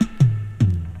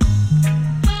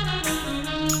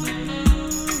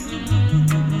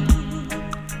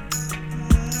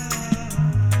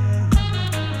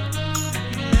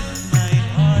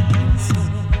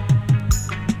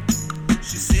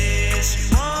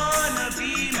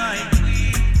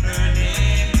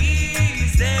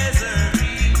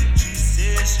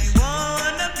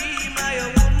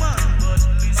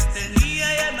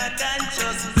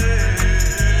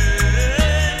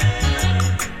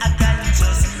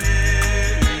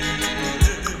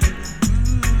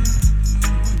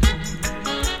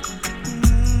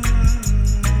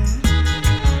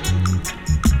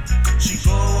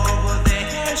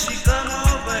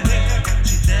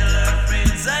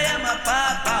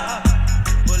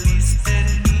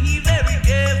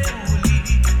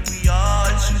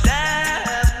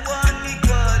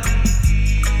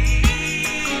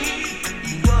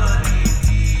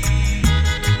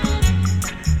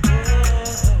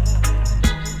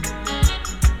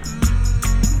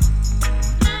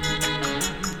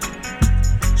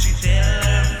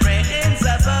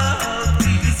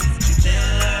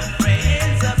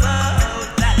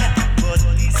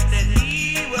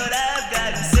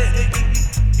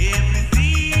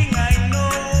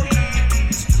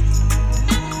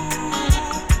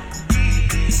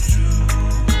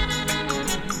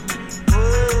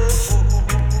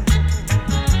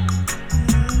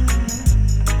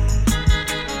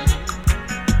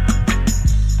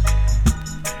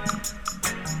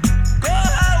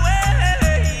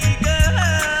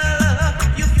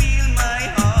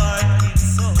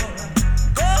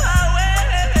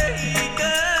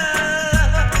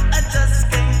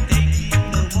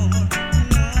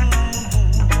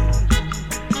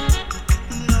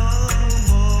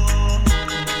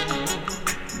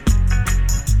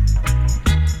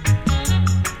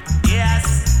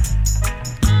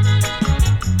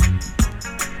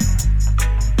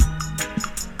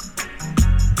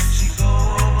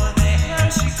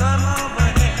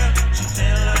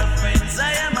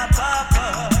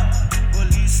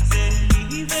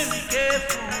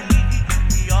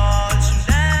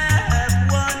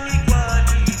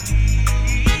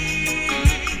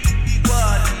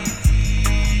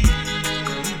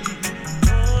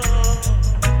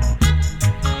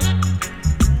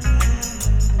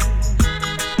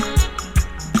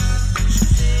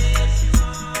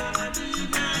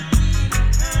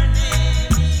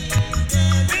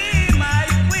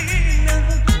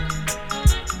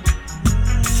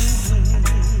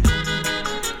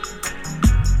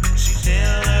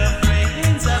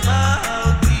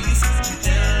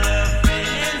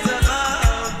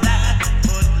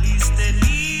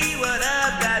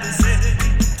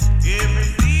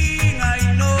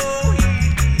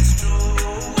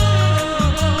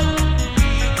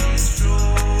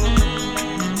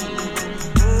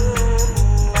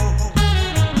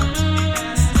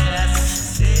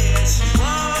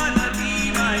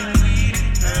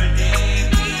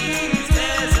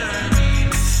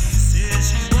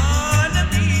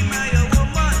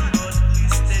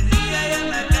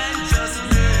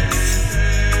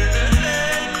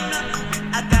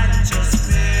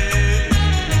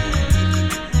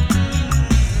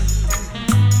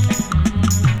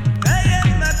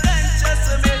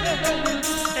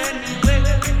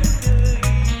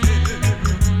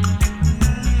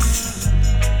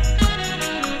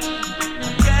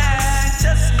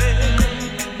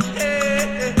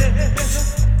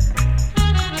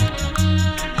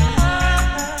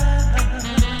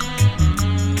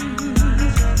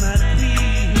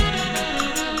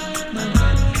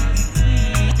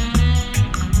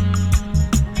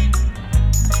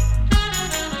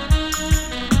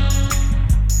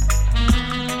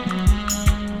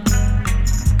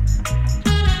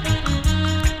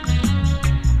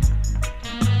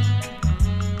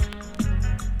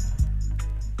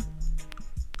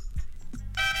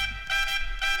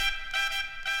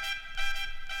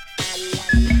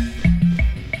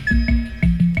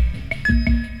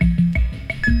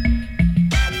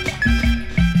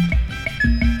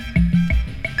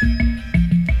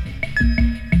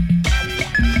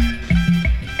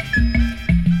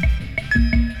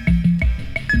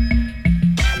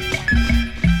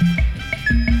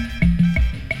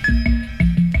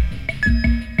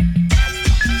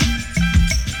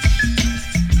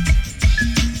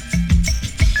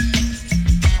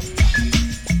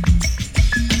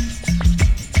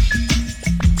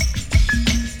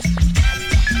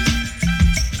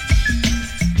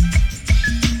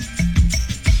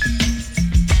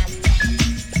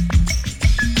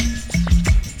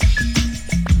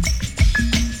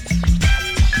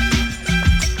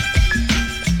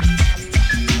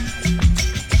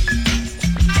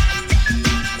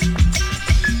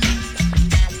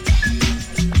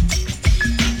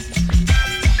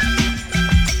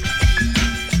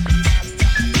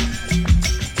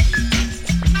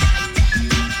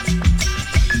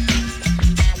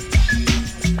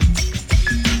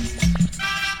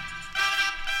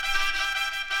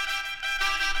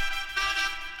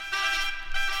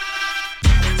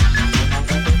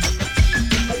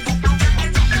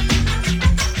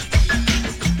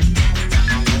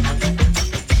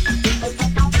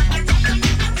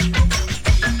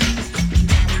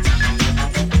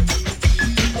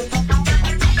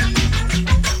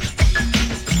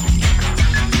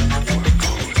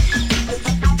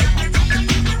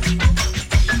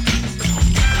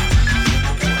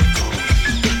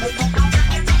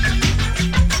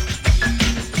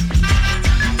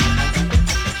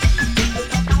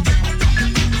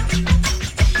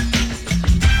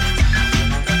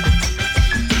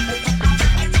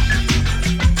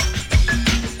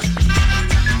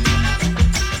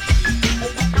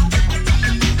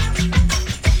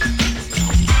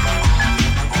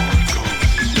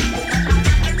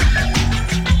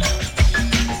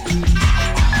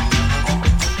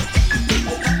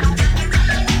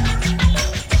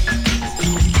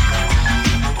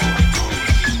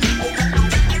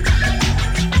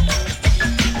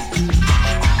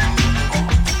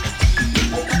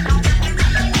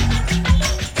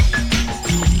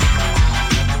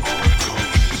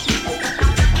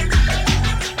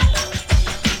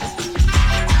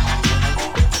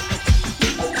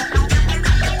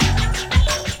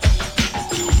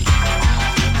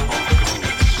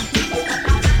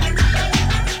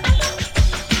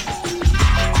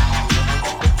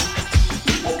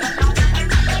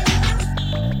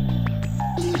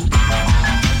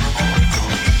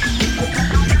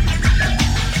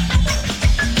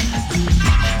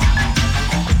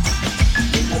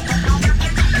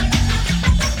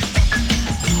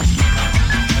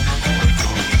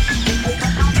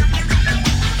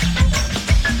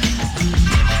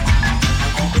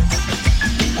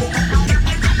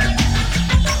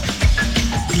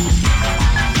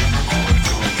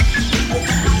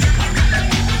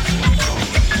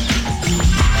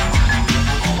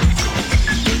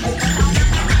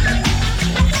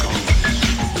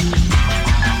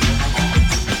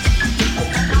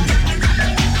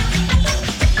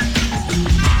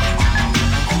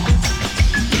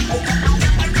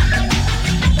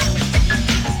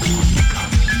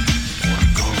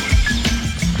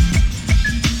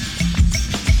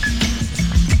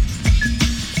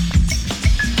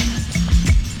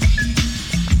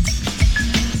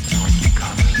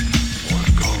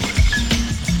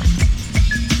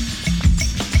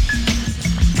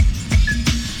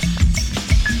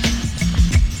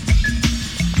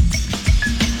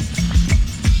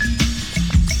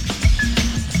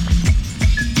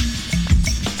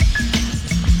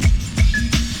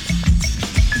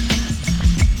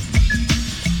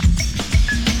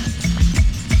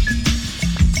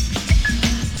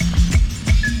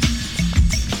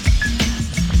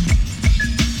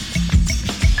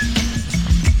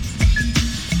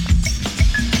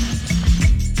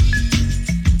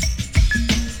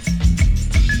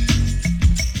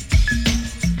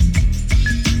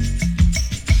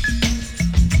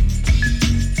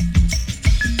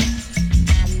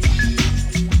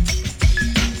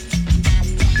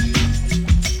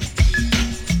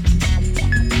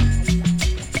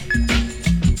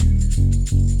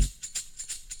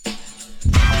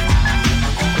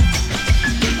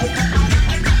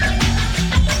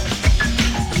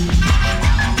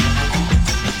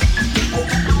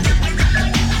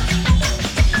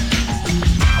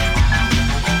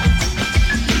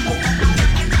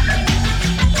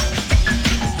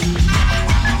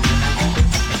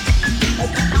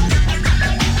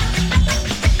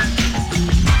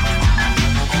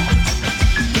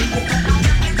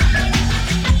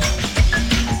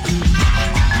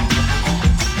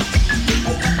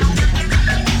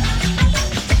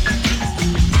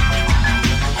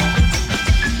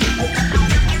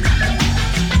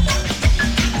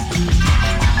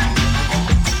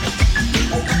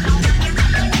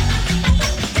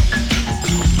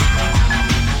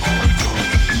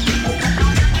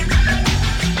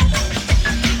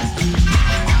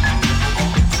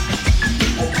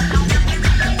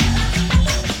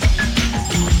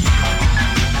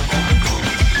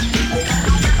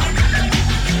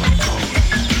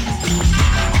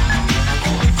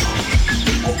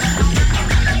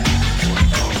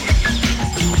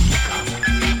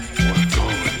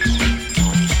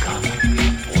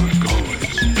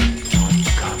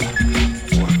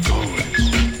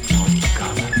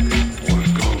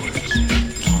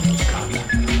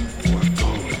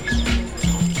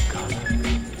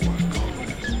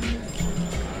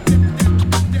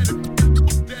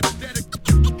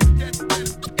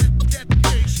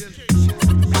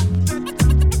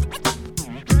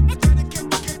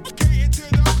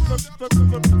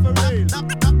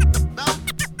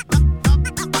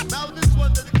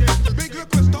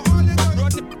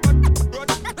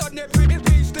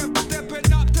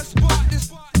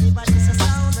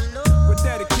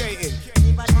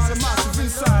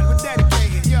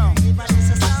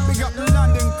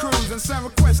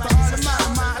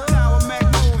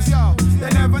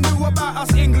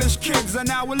 lives, and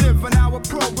now we live, and now we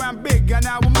program big, and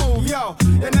now we move, yo.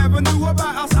 They never knew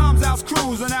about us arms house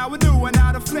crews, and now we do, and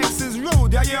now the flex is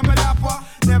rude. You hear me, dapper?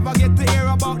 Never get to hear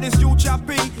about this you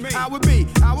choppy. How we be,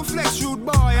 how we flex rude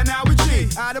boy, and now we G.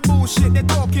 How the bullshit they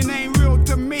talking ain't real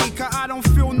to me, cause I don't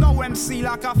feel no MC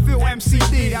like I feel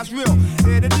MCD. That's real.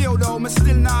 Hear the deal though, me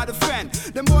still not a fan.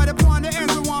 Them boy they on the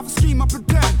ends, we want to scheme, I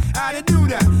pretend. How they do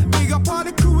that? Big up all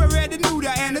the crew, we already knew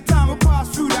that. And the time we pass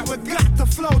through that, we got to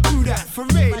flow through that. For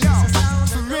real, yo.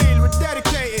 For real, we're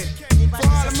dedicated. For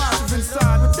all the massive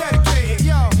inside, we're dedicated,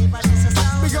 yo.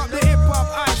 Big up the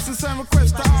hip-hop ice and send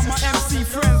requests to all my MC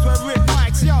friends with red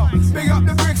mics, yo. Big up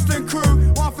the Brixton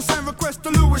crew, want for send requests to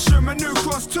Lewisham and New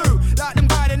Cross too. Like them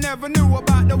guys that never knew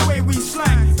about the way we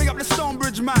slang. Big up the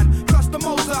Stonebridge man, plus the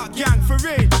Mozart gang, for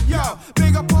real, yo.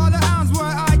 Big up all the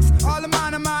Hounsworth Ikes, all the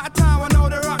man I'm out of town, I know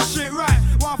they rock shit right.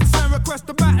 Want for send requests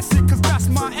to Battersea, cause that's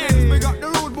my end. Big up the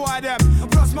rude boy them,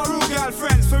 and plus my rude girl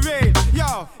friends, for real,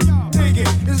 yo. Dig it,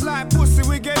 it's like pussy,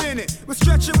 we get in it. We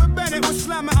stretch it, we bend it, we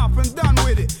slam it up and done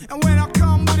with it. And when I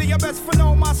come with it, you best for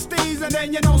know my steez. And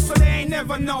then you know, so they ain't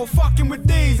never know. Fucking with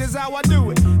these is how I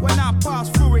do it, when I pass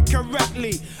through it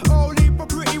correctly. All heap of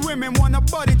pretty women wanna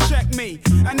body check me,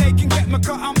 and they can get me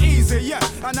cause I'm easy, yeah.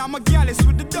 And I'm a gallus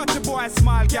with the dirty boy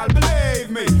smile, gal, believe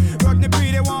me. Rodney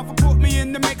B, they want to put me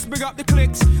in the mix. Big up the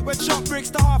clicks, we chop bricks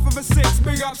to half of a six.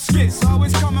 Big up skits,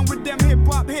 always coming with them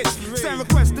hip-hop hits. Send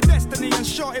requests to Destiny and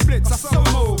Shorty Blitz. I so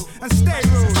move and stay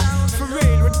rude. For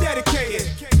real, we're dedicated.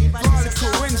 For all the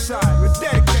crew inside, we're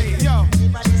dedicated, yo.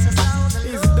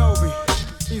 Easy Dobie,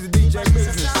 easy DJ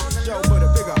business. Joe, put a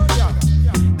big up, yo.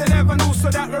 They never knew so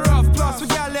that we're off, plus we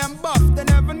got them buff. They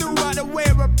never knew about the way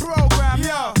we're programmed,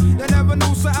 yo. They never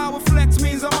knew so our flex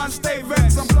means a man stay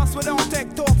vexed. And plus we don't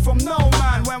take talk from no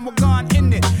man when we're gone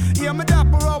in it. Yeah, my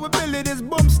dapper all we build it is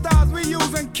boom stars we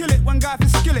use and kill it. One guy for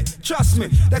skill it, trust me,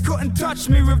 they couldn't touch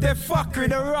me with their fuckery.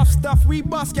 The rough stuff we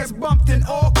bust gets bumped in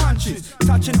all countries,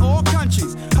 touching all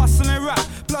countries, hustling rap.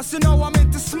 Plus you know I'm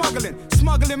into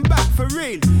smuggling back for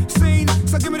real. Seen,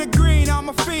 so give me the green, I'm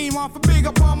a fiend. Want for big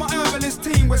up on my herbalist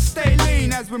team, we stay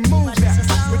lean as we move that.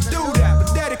 We do that, we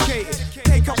dedicated.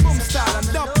 Take up boom style and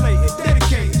dub plate it,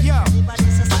 dedicated, yo.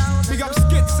 Big up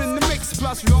skits in the mix,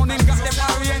 plus Ronin got them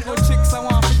oriental chicks I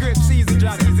want for grips, easy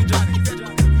Johnny, easy Johnny.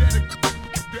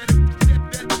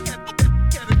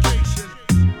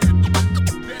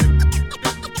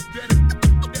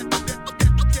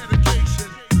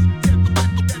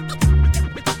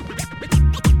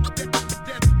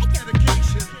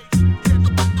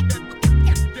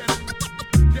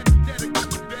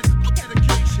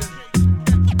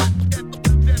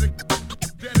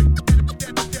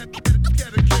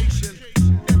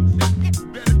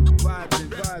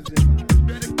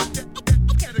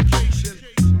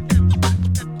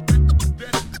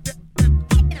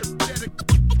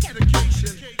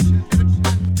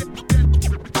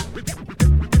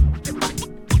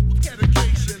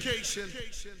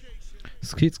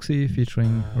 Skits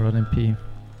featuring Rod and P.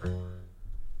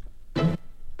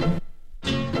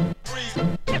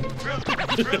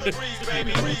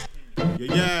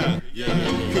 Yeah,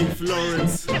 Keith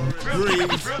Lawrence,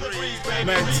 Breeze,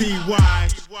 man T.Y.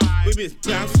 We be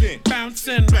bouncing.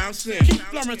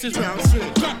 Keith Lawrence is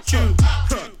bouncing. Got you,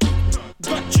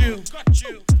 bouncing.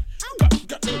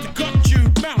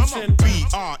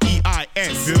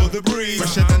 B-R-E-I-S, feel the breeze.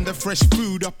 Fresher than the fresh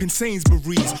food up in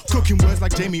Sainsbury's. Cooking words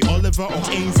like Jamie Oliver or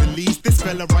Ainsley's. This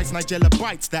fella writes Nigella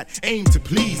bites that aim to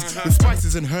please. With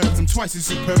spices and herbs, I'm twice as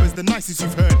superb as the nicest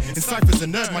you've heard. In ciphers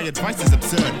and nerds, my advice is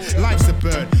absurd. Life's a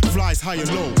bird, flies high and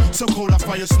low. So cold I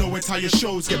fire snow, entire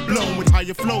shows get blown with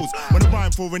higher flows. When I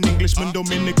rhyme for an Englishman,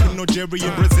 Dominican,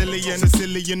 Nigerian, Brazilian,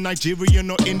 Sicilian, Nigerian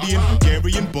or Indian,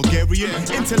 Hungarian, Bulgarian,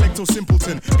 intellect or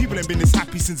simpleton. People ain't been this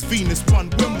happy since Venus won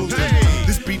Wimbledon.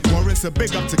 This beat warrants a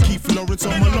big up to Keith Lawrence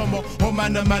on Maloma. Oh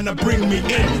man, bring me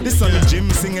in. This sunny Jim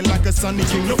singing like a sunny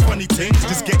king. No funny thing,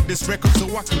 just get this record so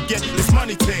I can get this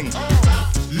money thing.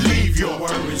 Leave your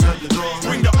worries at the door.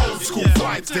 Bring the old school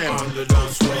vibes then.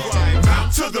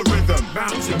 Bounce to the rhythm.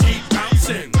 Bounce and keep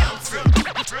bouncing.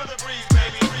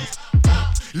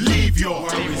 Leave your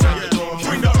worries at the door.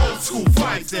 Bring the old school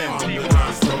vibes then.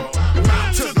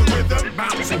 Bounce to the rhythm.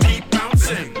 Bounce and keep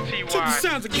bouncing. To the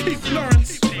sounds of Keith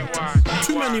Lawrence.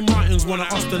 Too many Martins wanna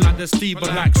Austin like their Steve,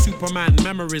 but like Superman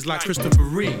memories like Christopher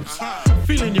Reeves.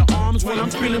 Feeling your arms when I'm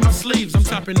feeling my sleeves. I'm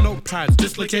tapping notepads,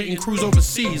 dislocating crews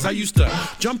overseas. I used to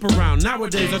jump around,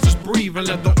 nowadays I just breathe and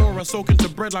let the aura soak into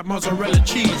bread like mozzarella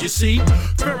cheese. You see,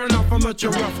 fair enough, I'm not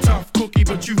your rough tough cookie,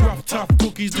 but you rough tough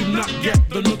cookies do not get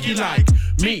the nookie like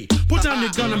Me, put down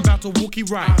your gun and battle Wookie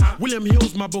right. William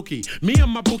Hill's my bookie. Me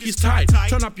and my bookie's tight.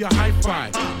 Turn up your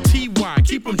hi-fi. TY,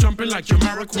 keep them jumping like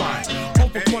Jamiroquai.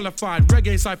 Overqualified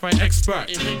reggae sci-fi expert.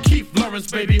 Keith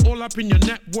Lawrence, baby, all up in your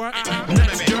network.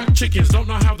 Next jerk chickens don't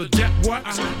know how the jet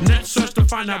works. Net search to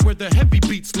find out where the heavy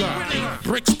beats lurk.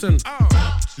 Brixton.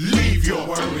 Leave your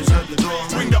worries at the door.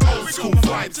 Bring the old school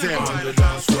vibes there on the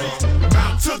dance floor.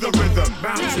 Bounce to the rhythm,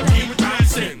 bounce and keep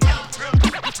bouncing.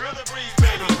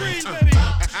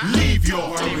 Leave your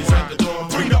worries at the door.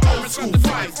 Bring the old school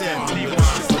vibes there on the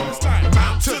dance floor.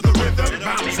 Bounce to the rhythm,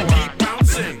 bounce and keep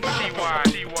bouncing.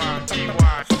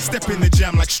 Step in the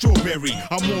jam like strawberry.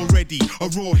 I'm already a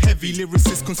raw, heavy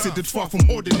lyricist, considered far from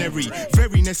ordinary.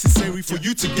 Very necessary for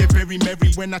you to get very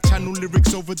merry when I channel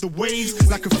lyrics over the waves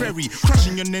like a ferry.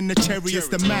 Crushing your nana cherry as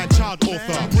the man child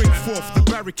author. Bring forth the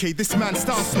barricade, this man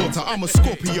style slaughter. I'm a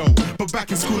Scorpio, but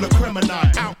back in school a criminal,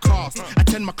 outcast.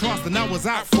 Attend my class and I was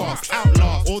out fast,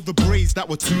 outlast. All the braids that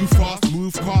were too fast,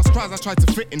 move past. Cries I tried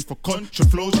to fit in for contra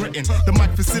flows written. The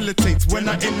mic facilitates when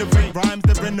I innovate rhymes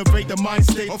that renovate the mind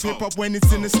state of hip hop when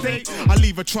it's in a state. I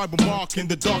leave a tribal mark in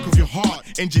the dark of your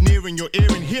heart, engineering your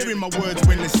earring, hearing my words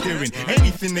when they're steering.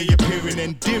 Anything they appearing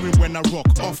endearing when I rock.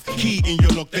 Off key in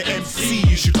your lock, the MC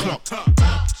you should clock.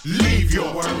 Leave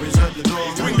your worries at the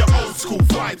door. Bring the old school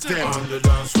vibes there on the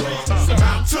dance floor.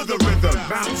 Bounce to the rhythm,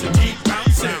 bounce and keep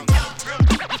bouncing.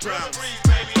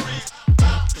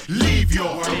 Leave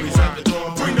your worries at the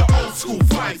door. Bring the old school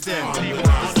vibes there on the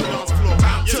dance floor.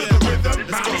 Bounce to the rhythm,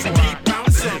 bounce and keep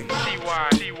bouncing.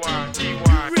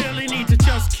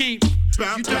 Keep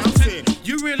bouncing.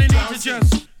 You really need to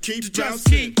just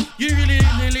keep. You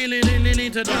really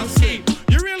need to just keep.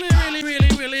 You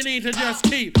really need to just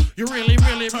keep. You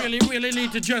really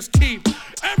need to just keep.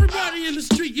 Everybody in the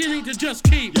street, you need to just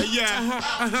keep.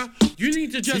 Yeah. You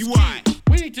need to just keep.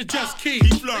 We need to just keep.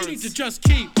 We need to just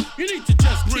keep. You need to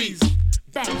just keep.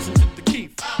 Bouncing to the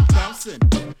keep. Bouncing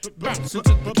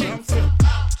to the keep.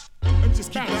 And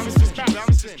just keep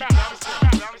bouncing.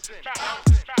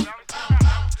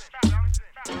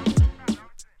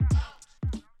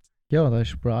 Ja, da war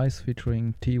Bryce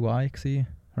featuring TY gewesen.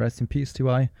 Rest in Peace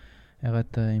TY. Er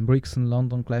hat in Brixton,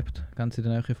 London gelebt, ganz in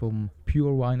der Nähe vom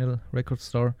Pure Vinyl Record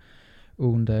Store.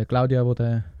 Und Claudia, die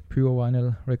den Pure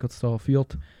Vinyl Record Store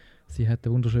führt, sie hat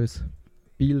ein wunderschönes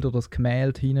Bild oder das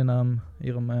Gemälde hinten an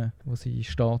ihrem, wo sie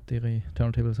steht, ihre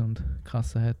Turntables und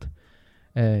Kasse hat.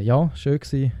 Ja, schön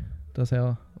gewesen,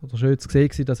 schön zu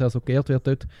sehen, dass er so geehrt wird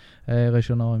dort. Er war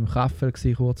ja noch im Kaffel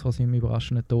gewesen, kurz vor seinem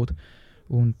überraschenden Tod.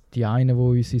 Und die einen, die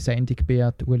unsere Sendung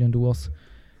beat, Uli und Urs,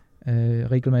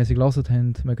 regelmäßig gehört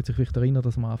haben, mögen sich vielleicht erinnern,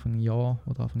 dass am Anfang Jahr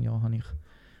habe ich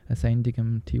eine Sendung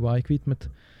am TY gewidmet.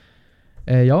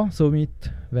 Ja,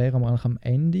 somit wären wir eigentlich am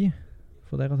Ende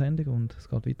von dieser Sendung und es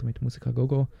geht weiter mit Musica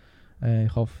Gogo.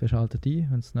 Ich hoffe, ihr schaltet ein, wenn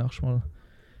wir das nächste Mal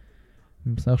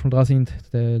dran sind.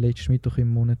 Der letzte Mittwoch im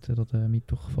Monat oder der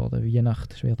Mittwoch vor der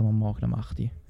Weihnacht werden wir morgen am 8.